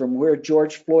 miles from where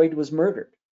George Floyd was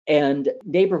murdered, and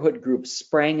neighborhood groups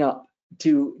sprang up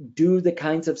to do the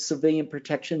kinds of civilian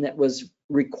protection that was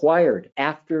required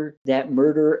after that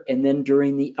murder, and then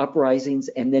during the uprisings,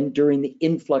 and then during the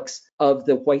influx of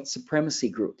the white supremacy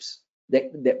groups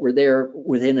that were there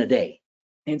within a day.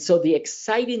 And so the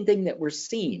exciting thing that we're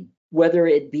seeing, whether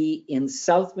it be in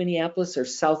South Minneapolis or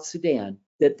South Sudan,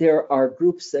 that there are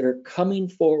groups that are coming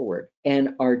forward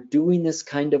and are doing this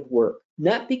kind of work,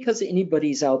 not because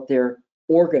anybody's out there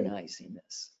organizing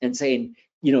this and saying,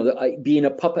 being a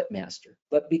puppet master,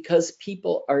 but because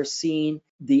people are seeing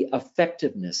the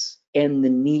effectiveness and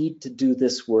the need to do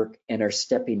this work and are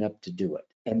stepping up to do it.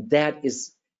 And that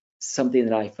is something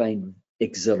that I find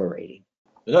exhilarating.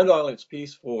 The Nonviolent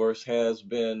Peace Force has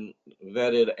been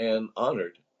vetted and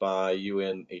honored by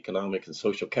UN Economic and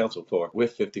Social Council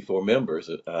with 54 members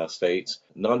states.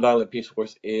 Nonviolent Peace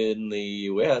Force in the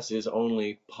U.S. is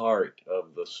only part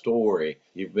of the story.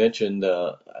 You've mentioned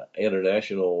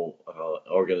international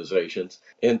organizations.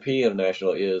 NP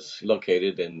International is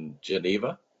located in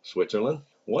Geneva, Switzerland.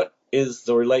 What is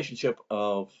the relationship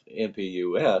of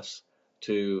NPUS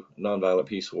to Nonviolent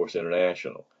Peace Force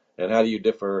International? And how do you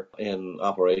differ in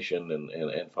operation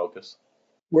and focus?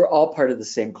 We're all part of the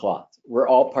same cloth. We're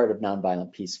all part of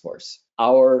Nonviolent Peace Force.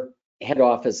 Our head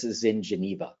office is in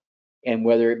Geneva. And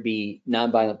whether it be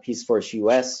Nonviolent Peace Force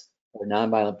US or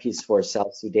Nonviolent Peace Force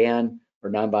South Sudan, or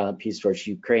Nonviolent Peace Force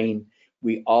Ukraine,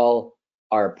 we all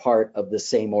are part of the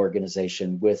same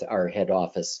organization with our head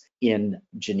office in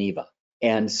Geneva.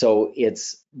 And so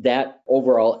it's that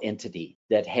overall entity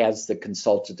that has the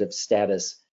consultative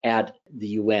status at the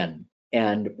UN.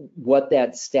 And what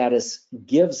that status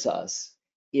gives us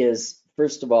is,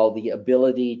 first of all, the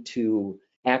ability to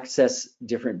access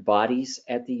different bodies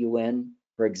at the UN.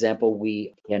 For example,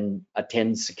 we can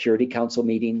attend Security Council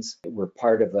meetings. We're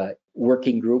part of a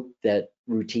working group that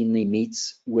routinely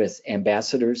meets with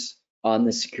ambassadors on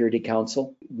the Security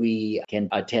Council. We can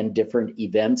attend different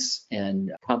events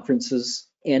and conferences,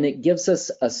 and it gives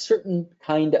us a certain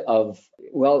kind of,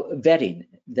 vetting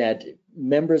that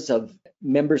members of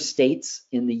member states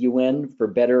in the UN, for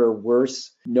better or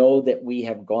worse, know that we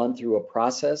have gone through a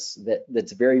process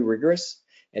that's very rigorous.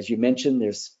 As you mentioned,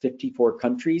 there's 54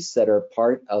 countries that are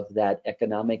part of that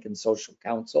Economic and Social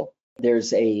Council.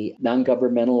 There's a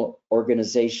non-governmental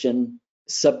organization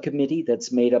subcommittee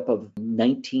that's made up of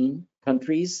 19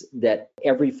 countries that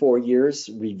every 4 years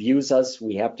reviews us.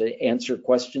 We have to answer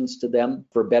questions to them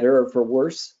for better or for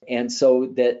worse. And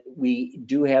so that we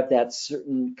do have that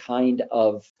certain kind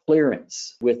of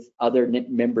clearance with other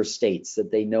member states,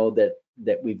 that they know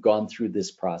that we've gone through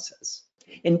this process.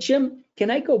 And Jim, can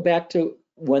I go back to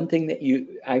one thing that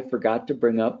I forgot to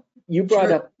bring up? You brought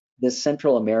Sure. up the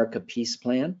Central America Peace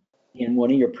Plan in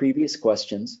one of your previous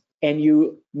questions, and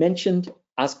you mentioned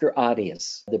Oscar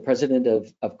Arias, the president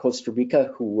of Costa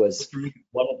Rica, who was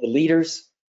one of the leaders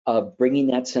of bringing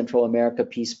that Central America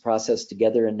peace process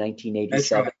together in 1987.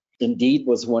 That's right. Indeed,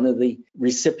 was one of the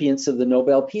recipients of the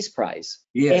Nobel Peace Prize.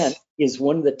 Yes. And is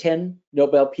one of the 10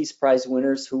 Nobel Peace Prize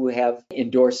winners who have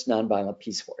endorsed Nonviolent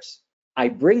Peace Force. I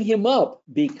bring him up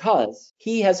because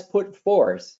he has put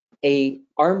forth an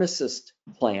armistice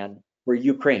plan for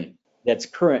Ukraine that's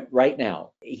current right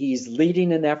now. He's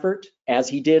leading an effort, as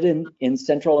he did in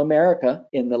Central America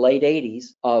in the late 80s,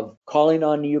 of calling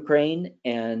on Ukraine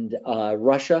and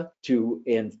Russia to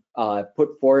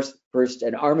put forth first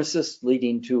an armistice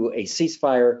leading to a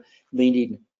ceasefire,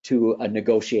 leading to a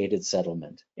negotiated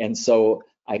settlement. And so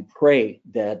I pray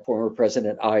that former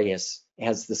President Arias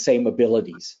has the same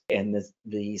abilities and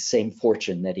the same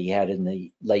fortune that he had in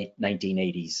the late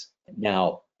 1980s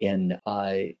now in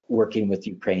working with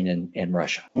Ukraine and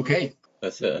Russia. Okay.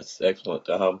 That's excellent.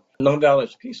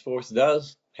 Nonviolent Peace Force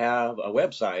does have a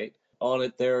website. On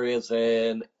it, there is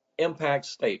an impact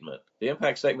statement. The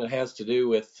impact statement has to do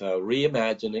with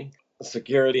reimagining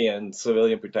security and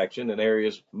civilian protection in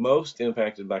areas most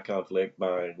impacted by conflict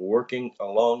by working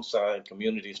alongside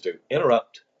communities to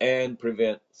interrupt and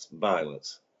prevent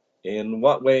violence. In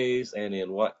what ways and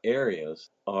in what areas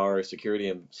are security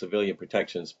and civilian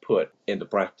protections put into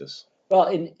practice? Well,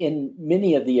 in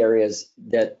many of the areas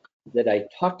that I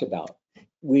talked about,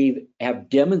 we have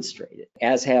demonstrated,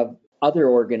 as have other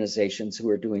organizations who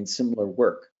are doing similar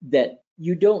work, that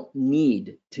you don't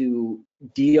need to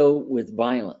deal with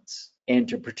violence and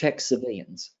to protect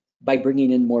civilians by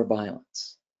bringing in more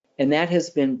violence. And that has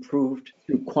been proved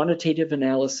through quantitative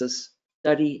analysis,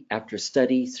 study after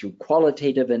study, through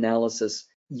qualitative analysis.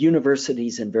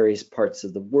 Universities in various parts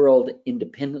of the world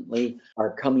independently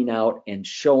are coming out and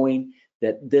showing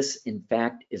that this, in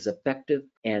fact, is effective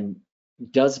and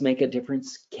does make a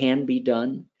difference, can be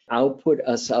done. I'll put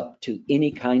us up to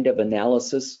any kind of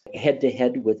analysis head to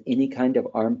head with any kind of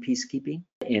armed peacekeeping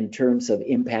in terms of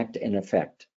impact and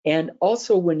effect. And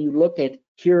also, when you look at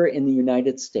here in the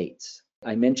United States,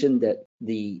 I mentioned that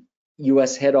the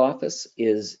US head office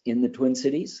is in the Twin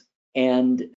Cities.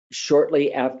 And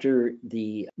shortly after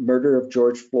the murder of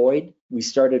George Floyd, we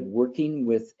started working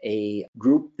with a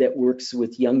group that works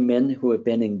with young men who have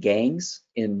been in gangs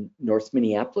in North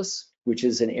Minneapolis, which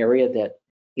is an area that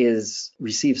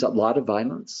receives a lot of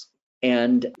violence.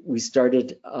 And we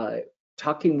started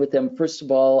talking with them, first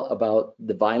of all, about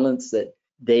the violence that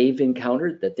they've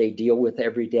encountered, that they deal with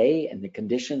every day, and the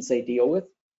conditions they deal with.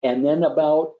 And then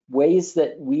about ways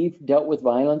that we've dealt with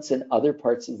violence in other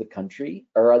parts of the country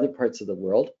or other parts of the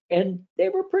world. And they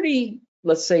were pretty,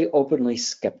 let's say, openly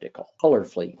skeptical,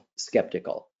 colorfully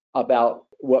skeptical about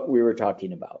what we were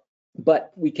talking about.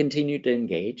 But we continued to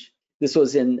engage. This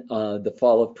was in the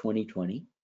fall of 2020.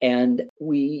 And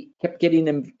we kept getting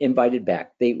them invited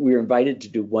back. We were invited to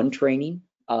do one training,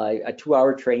 a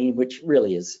 2-hour training, which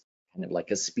really is kind of like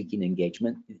a speaking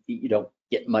engagement. You don't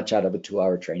get much out of a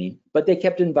 2-hour training, but they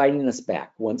kept inviting us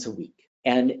back once a week.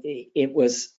 And it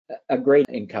was a great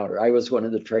encounter. I was one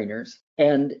of the trainers.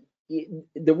 And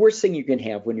the worst thing you can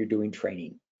have when you're doing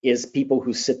training is people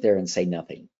who sit there and say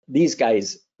nothing. These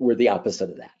guys were the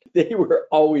opposite of that. They were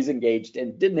always engaged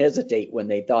and didn't hesitate when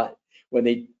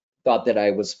they thought that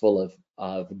I was full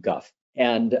of guff.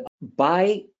 And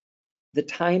by the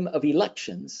time of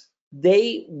elections,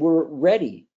 they were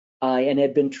ready and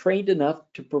had been trained enough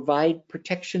to provide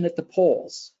protection at the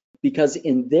polls, because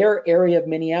in their area of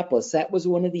Minneapolis, that was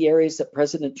one of the areas that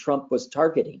President Trump was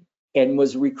targeting and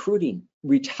was recruiting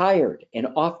retired and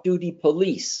off-duty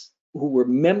police who were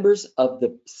members of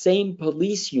the same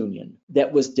police union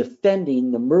that was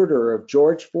defending the murder of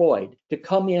George Floyd to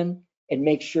come in and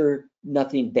make sure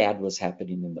nothing bad was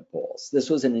happening in the polls. This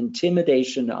was an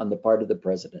intimidation on the part of the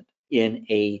president in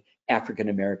a African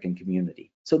American community.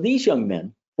 So these young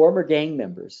men, former gang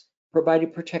members,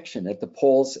 provided protection at the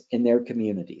polls in their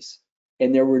communities,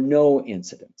 and there were no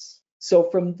incidents. So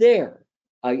from there,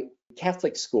 a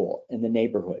Catholic school in the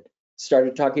neighborhood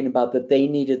started talking about that they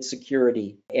needed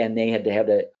security, and they had to have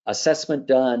an assessment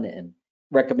done, and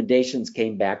recommendations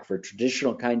came back for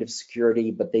traditional kind of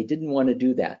security, but they didn't want to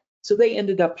do that. So they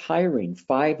ended up hiring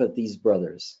 5 of these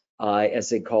brothers, as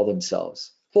they call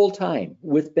themselves, full-time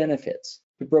with benefits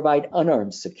to provide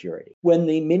unarmed security. When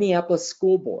the Minneapolis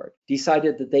School Board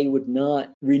decided that they would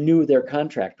not renew their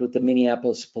contract with the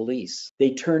Minneapolis police,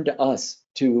 they turned to us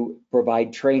to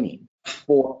provide training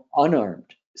for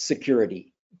unarmed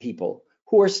security people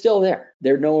who are still there.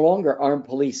 They're no longer armed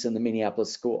police in the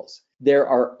Minneapolis schools. There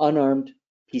are unarmed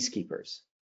peacekeepers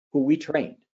who we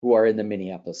trained who are in the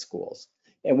Minneapolis schools.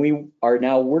 And we are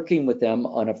now working with them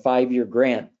on a 5-year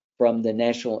grant from the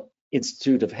National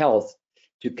Institute of Health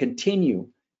to continue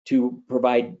to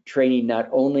provide training not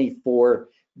only for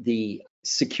the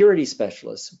security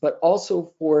specialists, but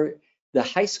also for the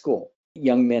high school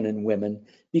young men and women,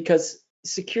 because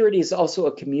security is also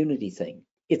a community thing.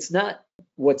 It's not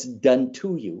what's done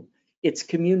to you, it's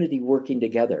community working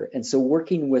together. And so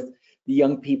working with the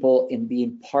young people in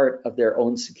being part of their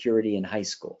own security in high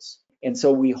schools. And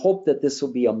so we hope that this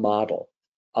will be a model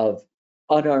of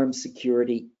unarmed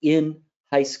security in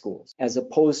high schools, as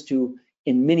opposed to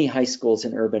in many high schools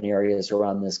in urban areas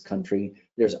around this country,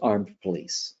 there's armed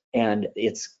police. And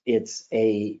it's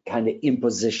a kind of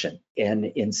imposition. And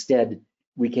instead,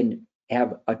 we can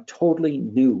have a totally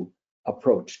new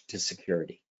approach to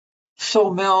security.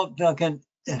 So Mel Duncan,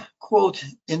 quote,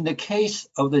 in the case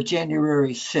of the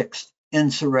January 6th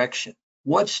insurrection,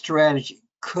 what strategy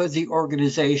could the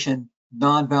organization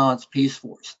Nonviolent Peace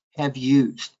Force have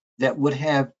used that would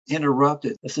have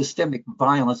interrupted the systemic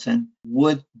violence, and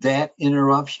would that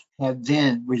interruption have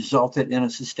then resulted in a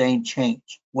sustained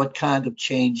change? What kind of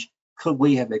change could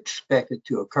we have expected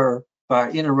to occur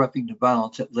by interrupting the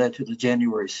violence that led to the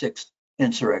January 6th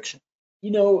insurrection?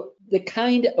 You know, the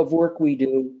kind of work we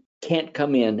do can't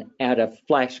come in at a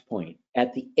flashpoint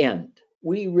at the end.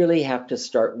 We really have to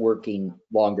start working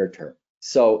longer term.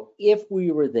 So if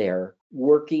we were there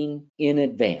working in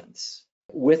advance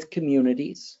with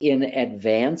communities, in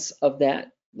advance of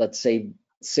that, let's say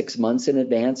 6 months in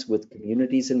advance, with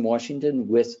communities in Washington,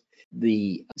 with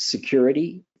the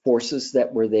security forces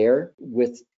that were there,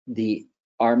 with the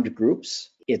armed groups,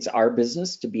 it's our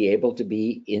business to be able to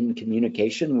be in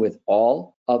communication with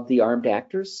all of the armed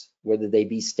actors, whether they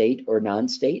be state or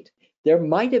non-state. There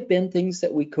might have been things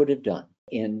that we could have done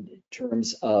in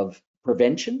terms of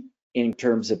prevention, in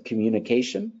terms of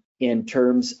communication, in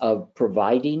terms of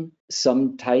providing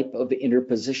some type of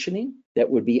interpositioning that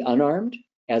would be unarmed.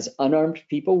 As unarmed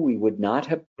people, we would not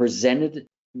have presented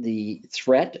the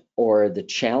threat or the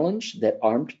challenge that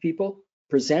armed people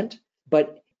present.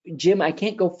 But Jim, I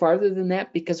can't go farther than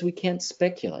that because we can't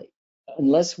speculate.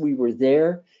 Unless we were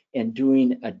there and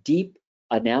doing a deep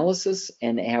analysis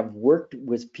and have worked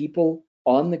with people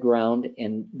on the ground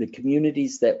and the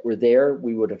communities that were there,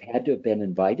 we would have had to have been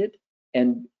invited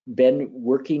and been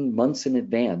working months in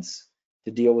advance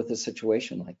to deal with a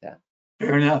situation like that.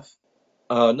 Fair enough.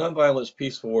 Nonviolence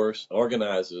Peace Force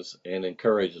organizes and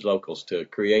encourages locals to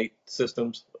create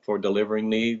systems for delivering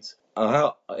needs.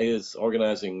 How is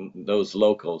organizing those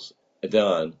locals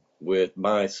done with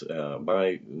my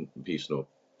Peace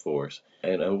Force?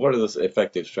 And what are the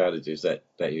effective strategies that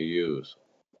you use?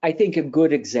 I think a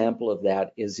good example of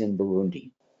that is in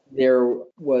Burundi. There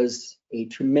was a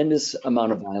tremendous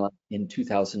amount of violence in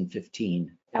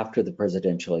 2015 after the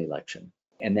presidential election,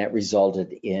 and that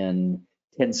resulted in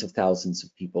tens of thousands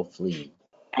of people fleeing.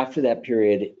 After that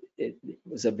period, it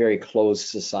was a very closed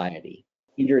society.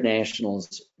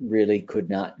 Internationals really could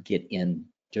not get into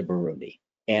Burundi.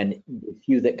 And the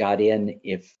few that got in,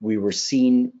 if we were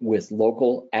seen with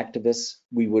local activists,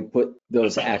 we would put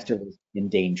those activists in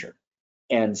danger.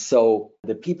 And so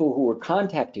the people who were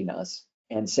contacting us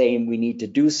and saying we need to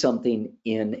do something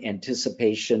in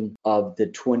anticipation of the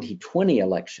 2020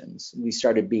 elections, we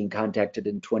started being contacted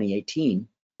in 2018.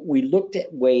 We looked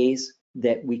at ways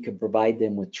that we could provide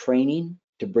them with training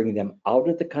to bring them out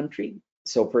of the country.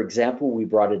 So for example, we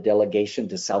brought a delegation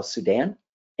to South Sudan,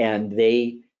 and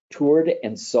they toured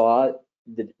and saw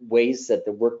the ways that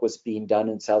the work was being done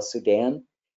in South Sudan.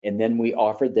 And then we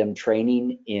offered them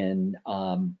training in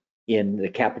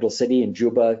the capital city, in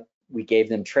Juba. We gave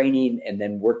them training and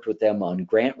then worked with them on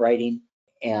grant writing,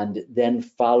 and then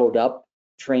followed up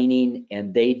training,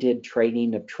 and they did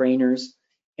training of trainers.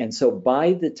 And so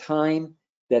by the time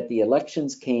that the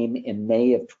elections came in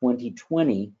May of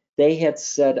 2020, they had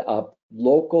set up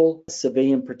local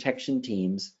civilian protection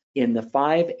teams in the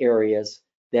 5 areas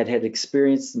that had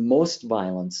experienced the most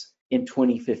violence in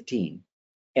 2015.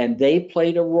 And they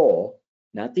played a role,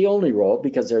 not the only role,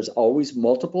 because there's always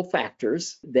multiple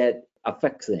factors that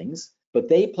affect things, but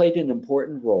they played an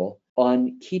important role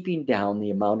on keeping down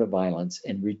the amount of violence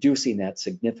and reducing that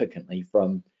significantly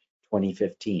from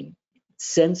 2015.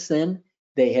 Since then,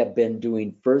 they have been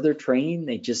doing further training.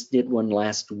 They just did one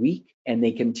last week, and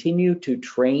they continue to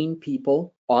train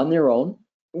people on their own.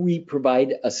 We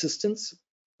provide assistance.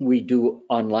 We do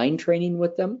online training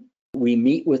with them. We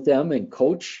meet with them and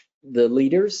coach the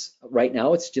leaders. Right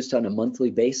now, it's just on a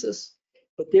monthly basis,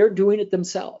 but they're doing it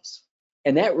themselves.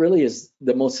 And that really is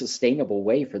the most sustainable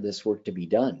way for this work to be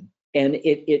done. And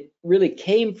it really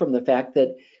came from the fact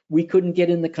that we couldn't get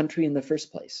in the country in the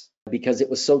first place because it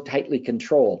was so tightly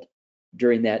controlled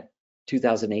during that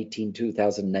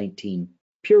 2018-2019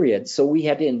 period. So we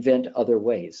had to invent other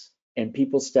ways. And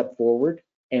people stepped forward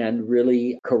and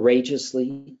really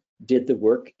courageously did the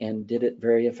work and did it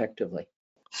very effectively.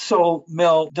 So,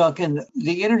 Mel Duncan,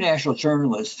 the international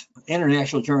journalists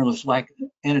like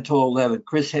Anatol Levin,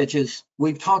 Chris Hedges,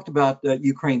 we've talked about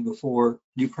Ukraine before,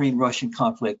 Ukraine-Russian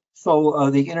conflict. So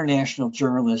the international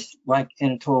journalists like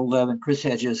Anatol Levin, Chris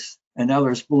Hedges, and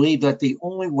others believe that the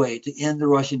only way to end the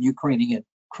Russian-Ukrainian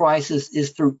crisis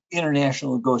is through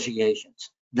international negotiations.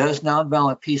 Does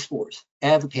Nonviolent Peace Force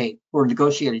advocate for a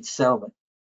negotiated settlement?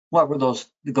 What would those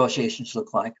negotiations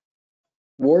look like?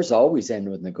 Wars always end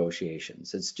with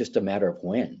negotiations. It's just a matter of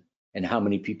when and how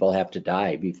many people have to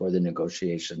die before the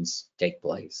negotiations take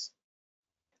place.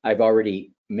 I've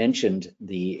already mentioned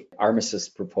the armistice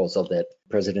proposal that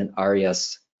President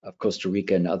Arias of Costa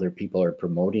Rica and other people are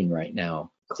promoting right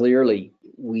now. Clearly,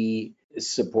 we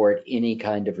support any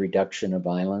kind of reduction of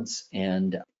violence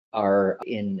and are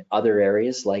in other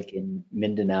areas like in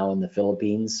Mindanao in the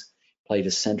Philippines, played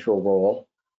a central role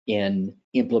in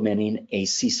implementing a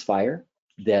ceasefire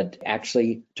that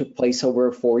actually took place over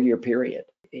a 4-year period.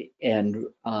 And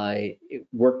I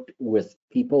worked with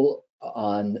people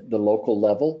on the local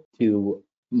level to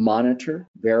monitor,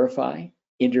 verify,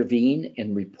 intervene,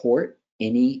 and report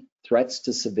any threats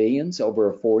to civilians over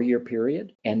a 4-year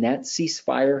period. And that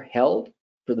ceasefire held.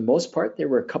 For the most part, there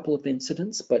were a couple of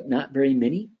incidents, but not very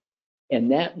many.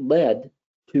 And that led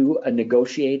to a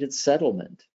negotiated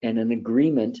settlement and an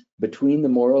agreement between the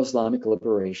Moro Islamic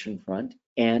Liberation Front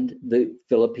and the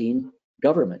Philippine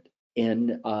government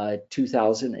in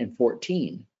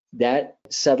 2014. That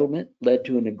settlement led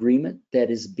to an agreement that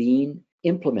is being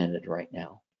implemented right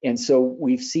now. And so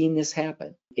we've seen this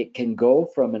happen. It can go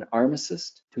from an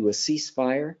armistice to a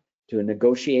ceasefire to a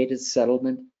negotiated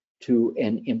settlement to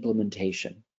an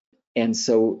implementation. And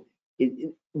so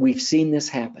we've seen this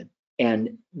happen.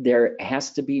 And there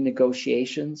has to be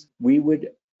negotiations. We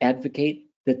would advocate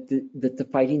that the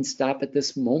fighting stop at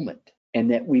this moment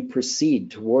and that we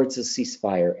proceed towards a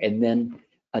ceasefire and then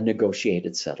a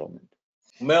negotiated settlement.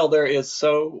 Mel, there is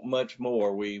so much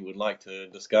more we would like to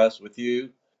discuss with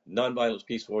you. Nonviolent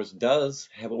Peace Force does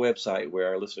have a website where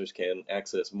our listeners can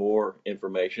access more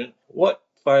information. What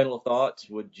final thoughts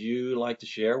would you like to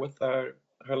share with our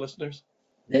listeners?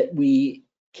 That we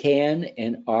can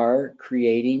and are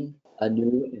creating a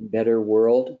new and better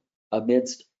world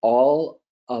amidst all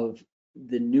of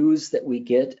the news that we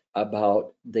get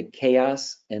about the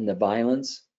chaos and the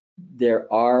violence.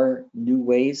 There are new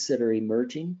ways that are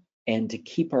emerging, and to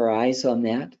keep our eyes on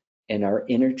that and our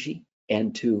energy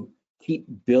and to keep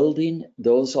building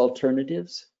those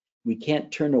alternatives. We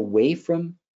can't turn away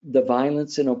from the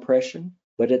violence and oppression,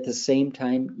 but at the same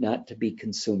time, not to be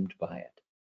consumed by it.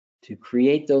 To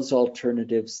create those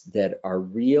alternatives that are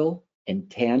real and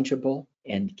tangible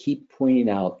and keep pointing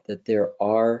out that there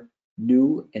are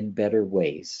new and better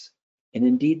ways. And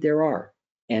indeed there are.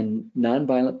 And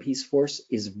Nonviolent Peace Force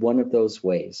is one of those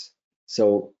ways.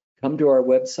 So come to our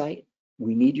website.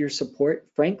 We need your support.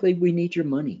 Frankly, we need your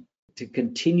money. To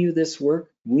continue this work,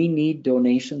 we need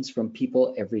donations from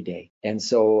people every day. And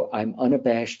so I'm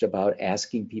unabashed about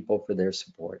asking people for their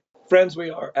support. Friends, we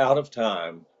are out of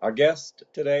time. Our guest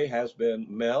today has been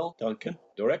Mel Duncan,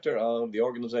 director of the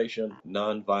organization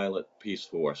Nonviolent Peace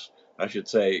Force. I should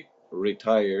say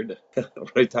retired,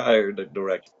 retired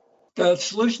director. The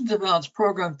Solutions to Violence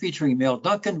program featuring Mel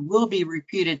Duncan will be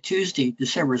repeated Tuesday,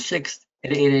 December 6th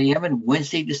at 8 a.m. and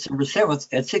Wednesday, December 7th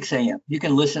at 6 a.m. You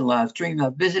can listen live stream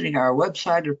by visiting our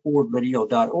website at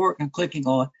forwardradio.org and clicking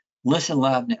on Listen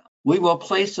Live Now. We will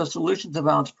place the Solutions to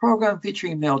Violence program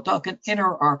featuring Mel Duncan in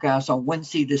our archives on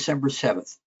Wednesday, December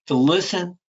 7th. To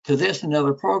listen to this and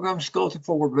other programs, go to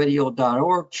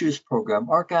forwardradio.org, choose Program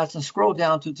Archives, and scroll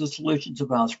down to the Solutions to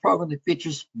Violence program that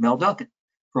features Mel Duncan.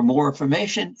 For more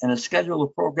information and a schedule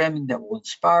of programming that will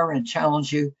inspire and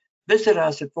challenge you, visit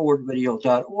us at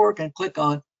forwardradio.org and click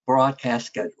on Broadcast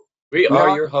Schedule. We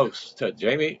are your hosts,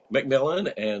 Jamie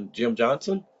McMillan and Jim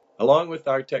Johnson, along with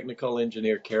our technical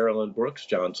engineer, Carolyn Brooks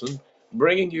Johnson,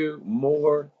 bringing you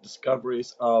more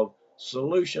discoveries of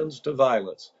solutions to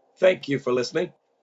violence. Thank you for listening.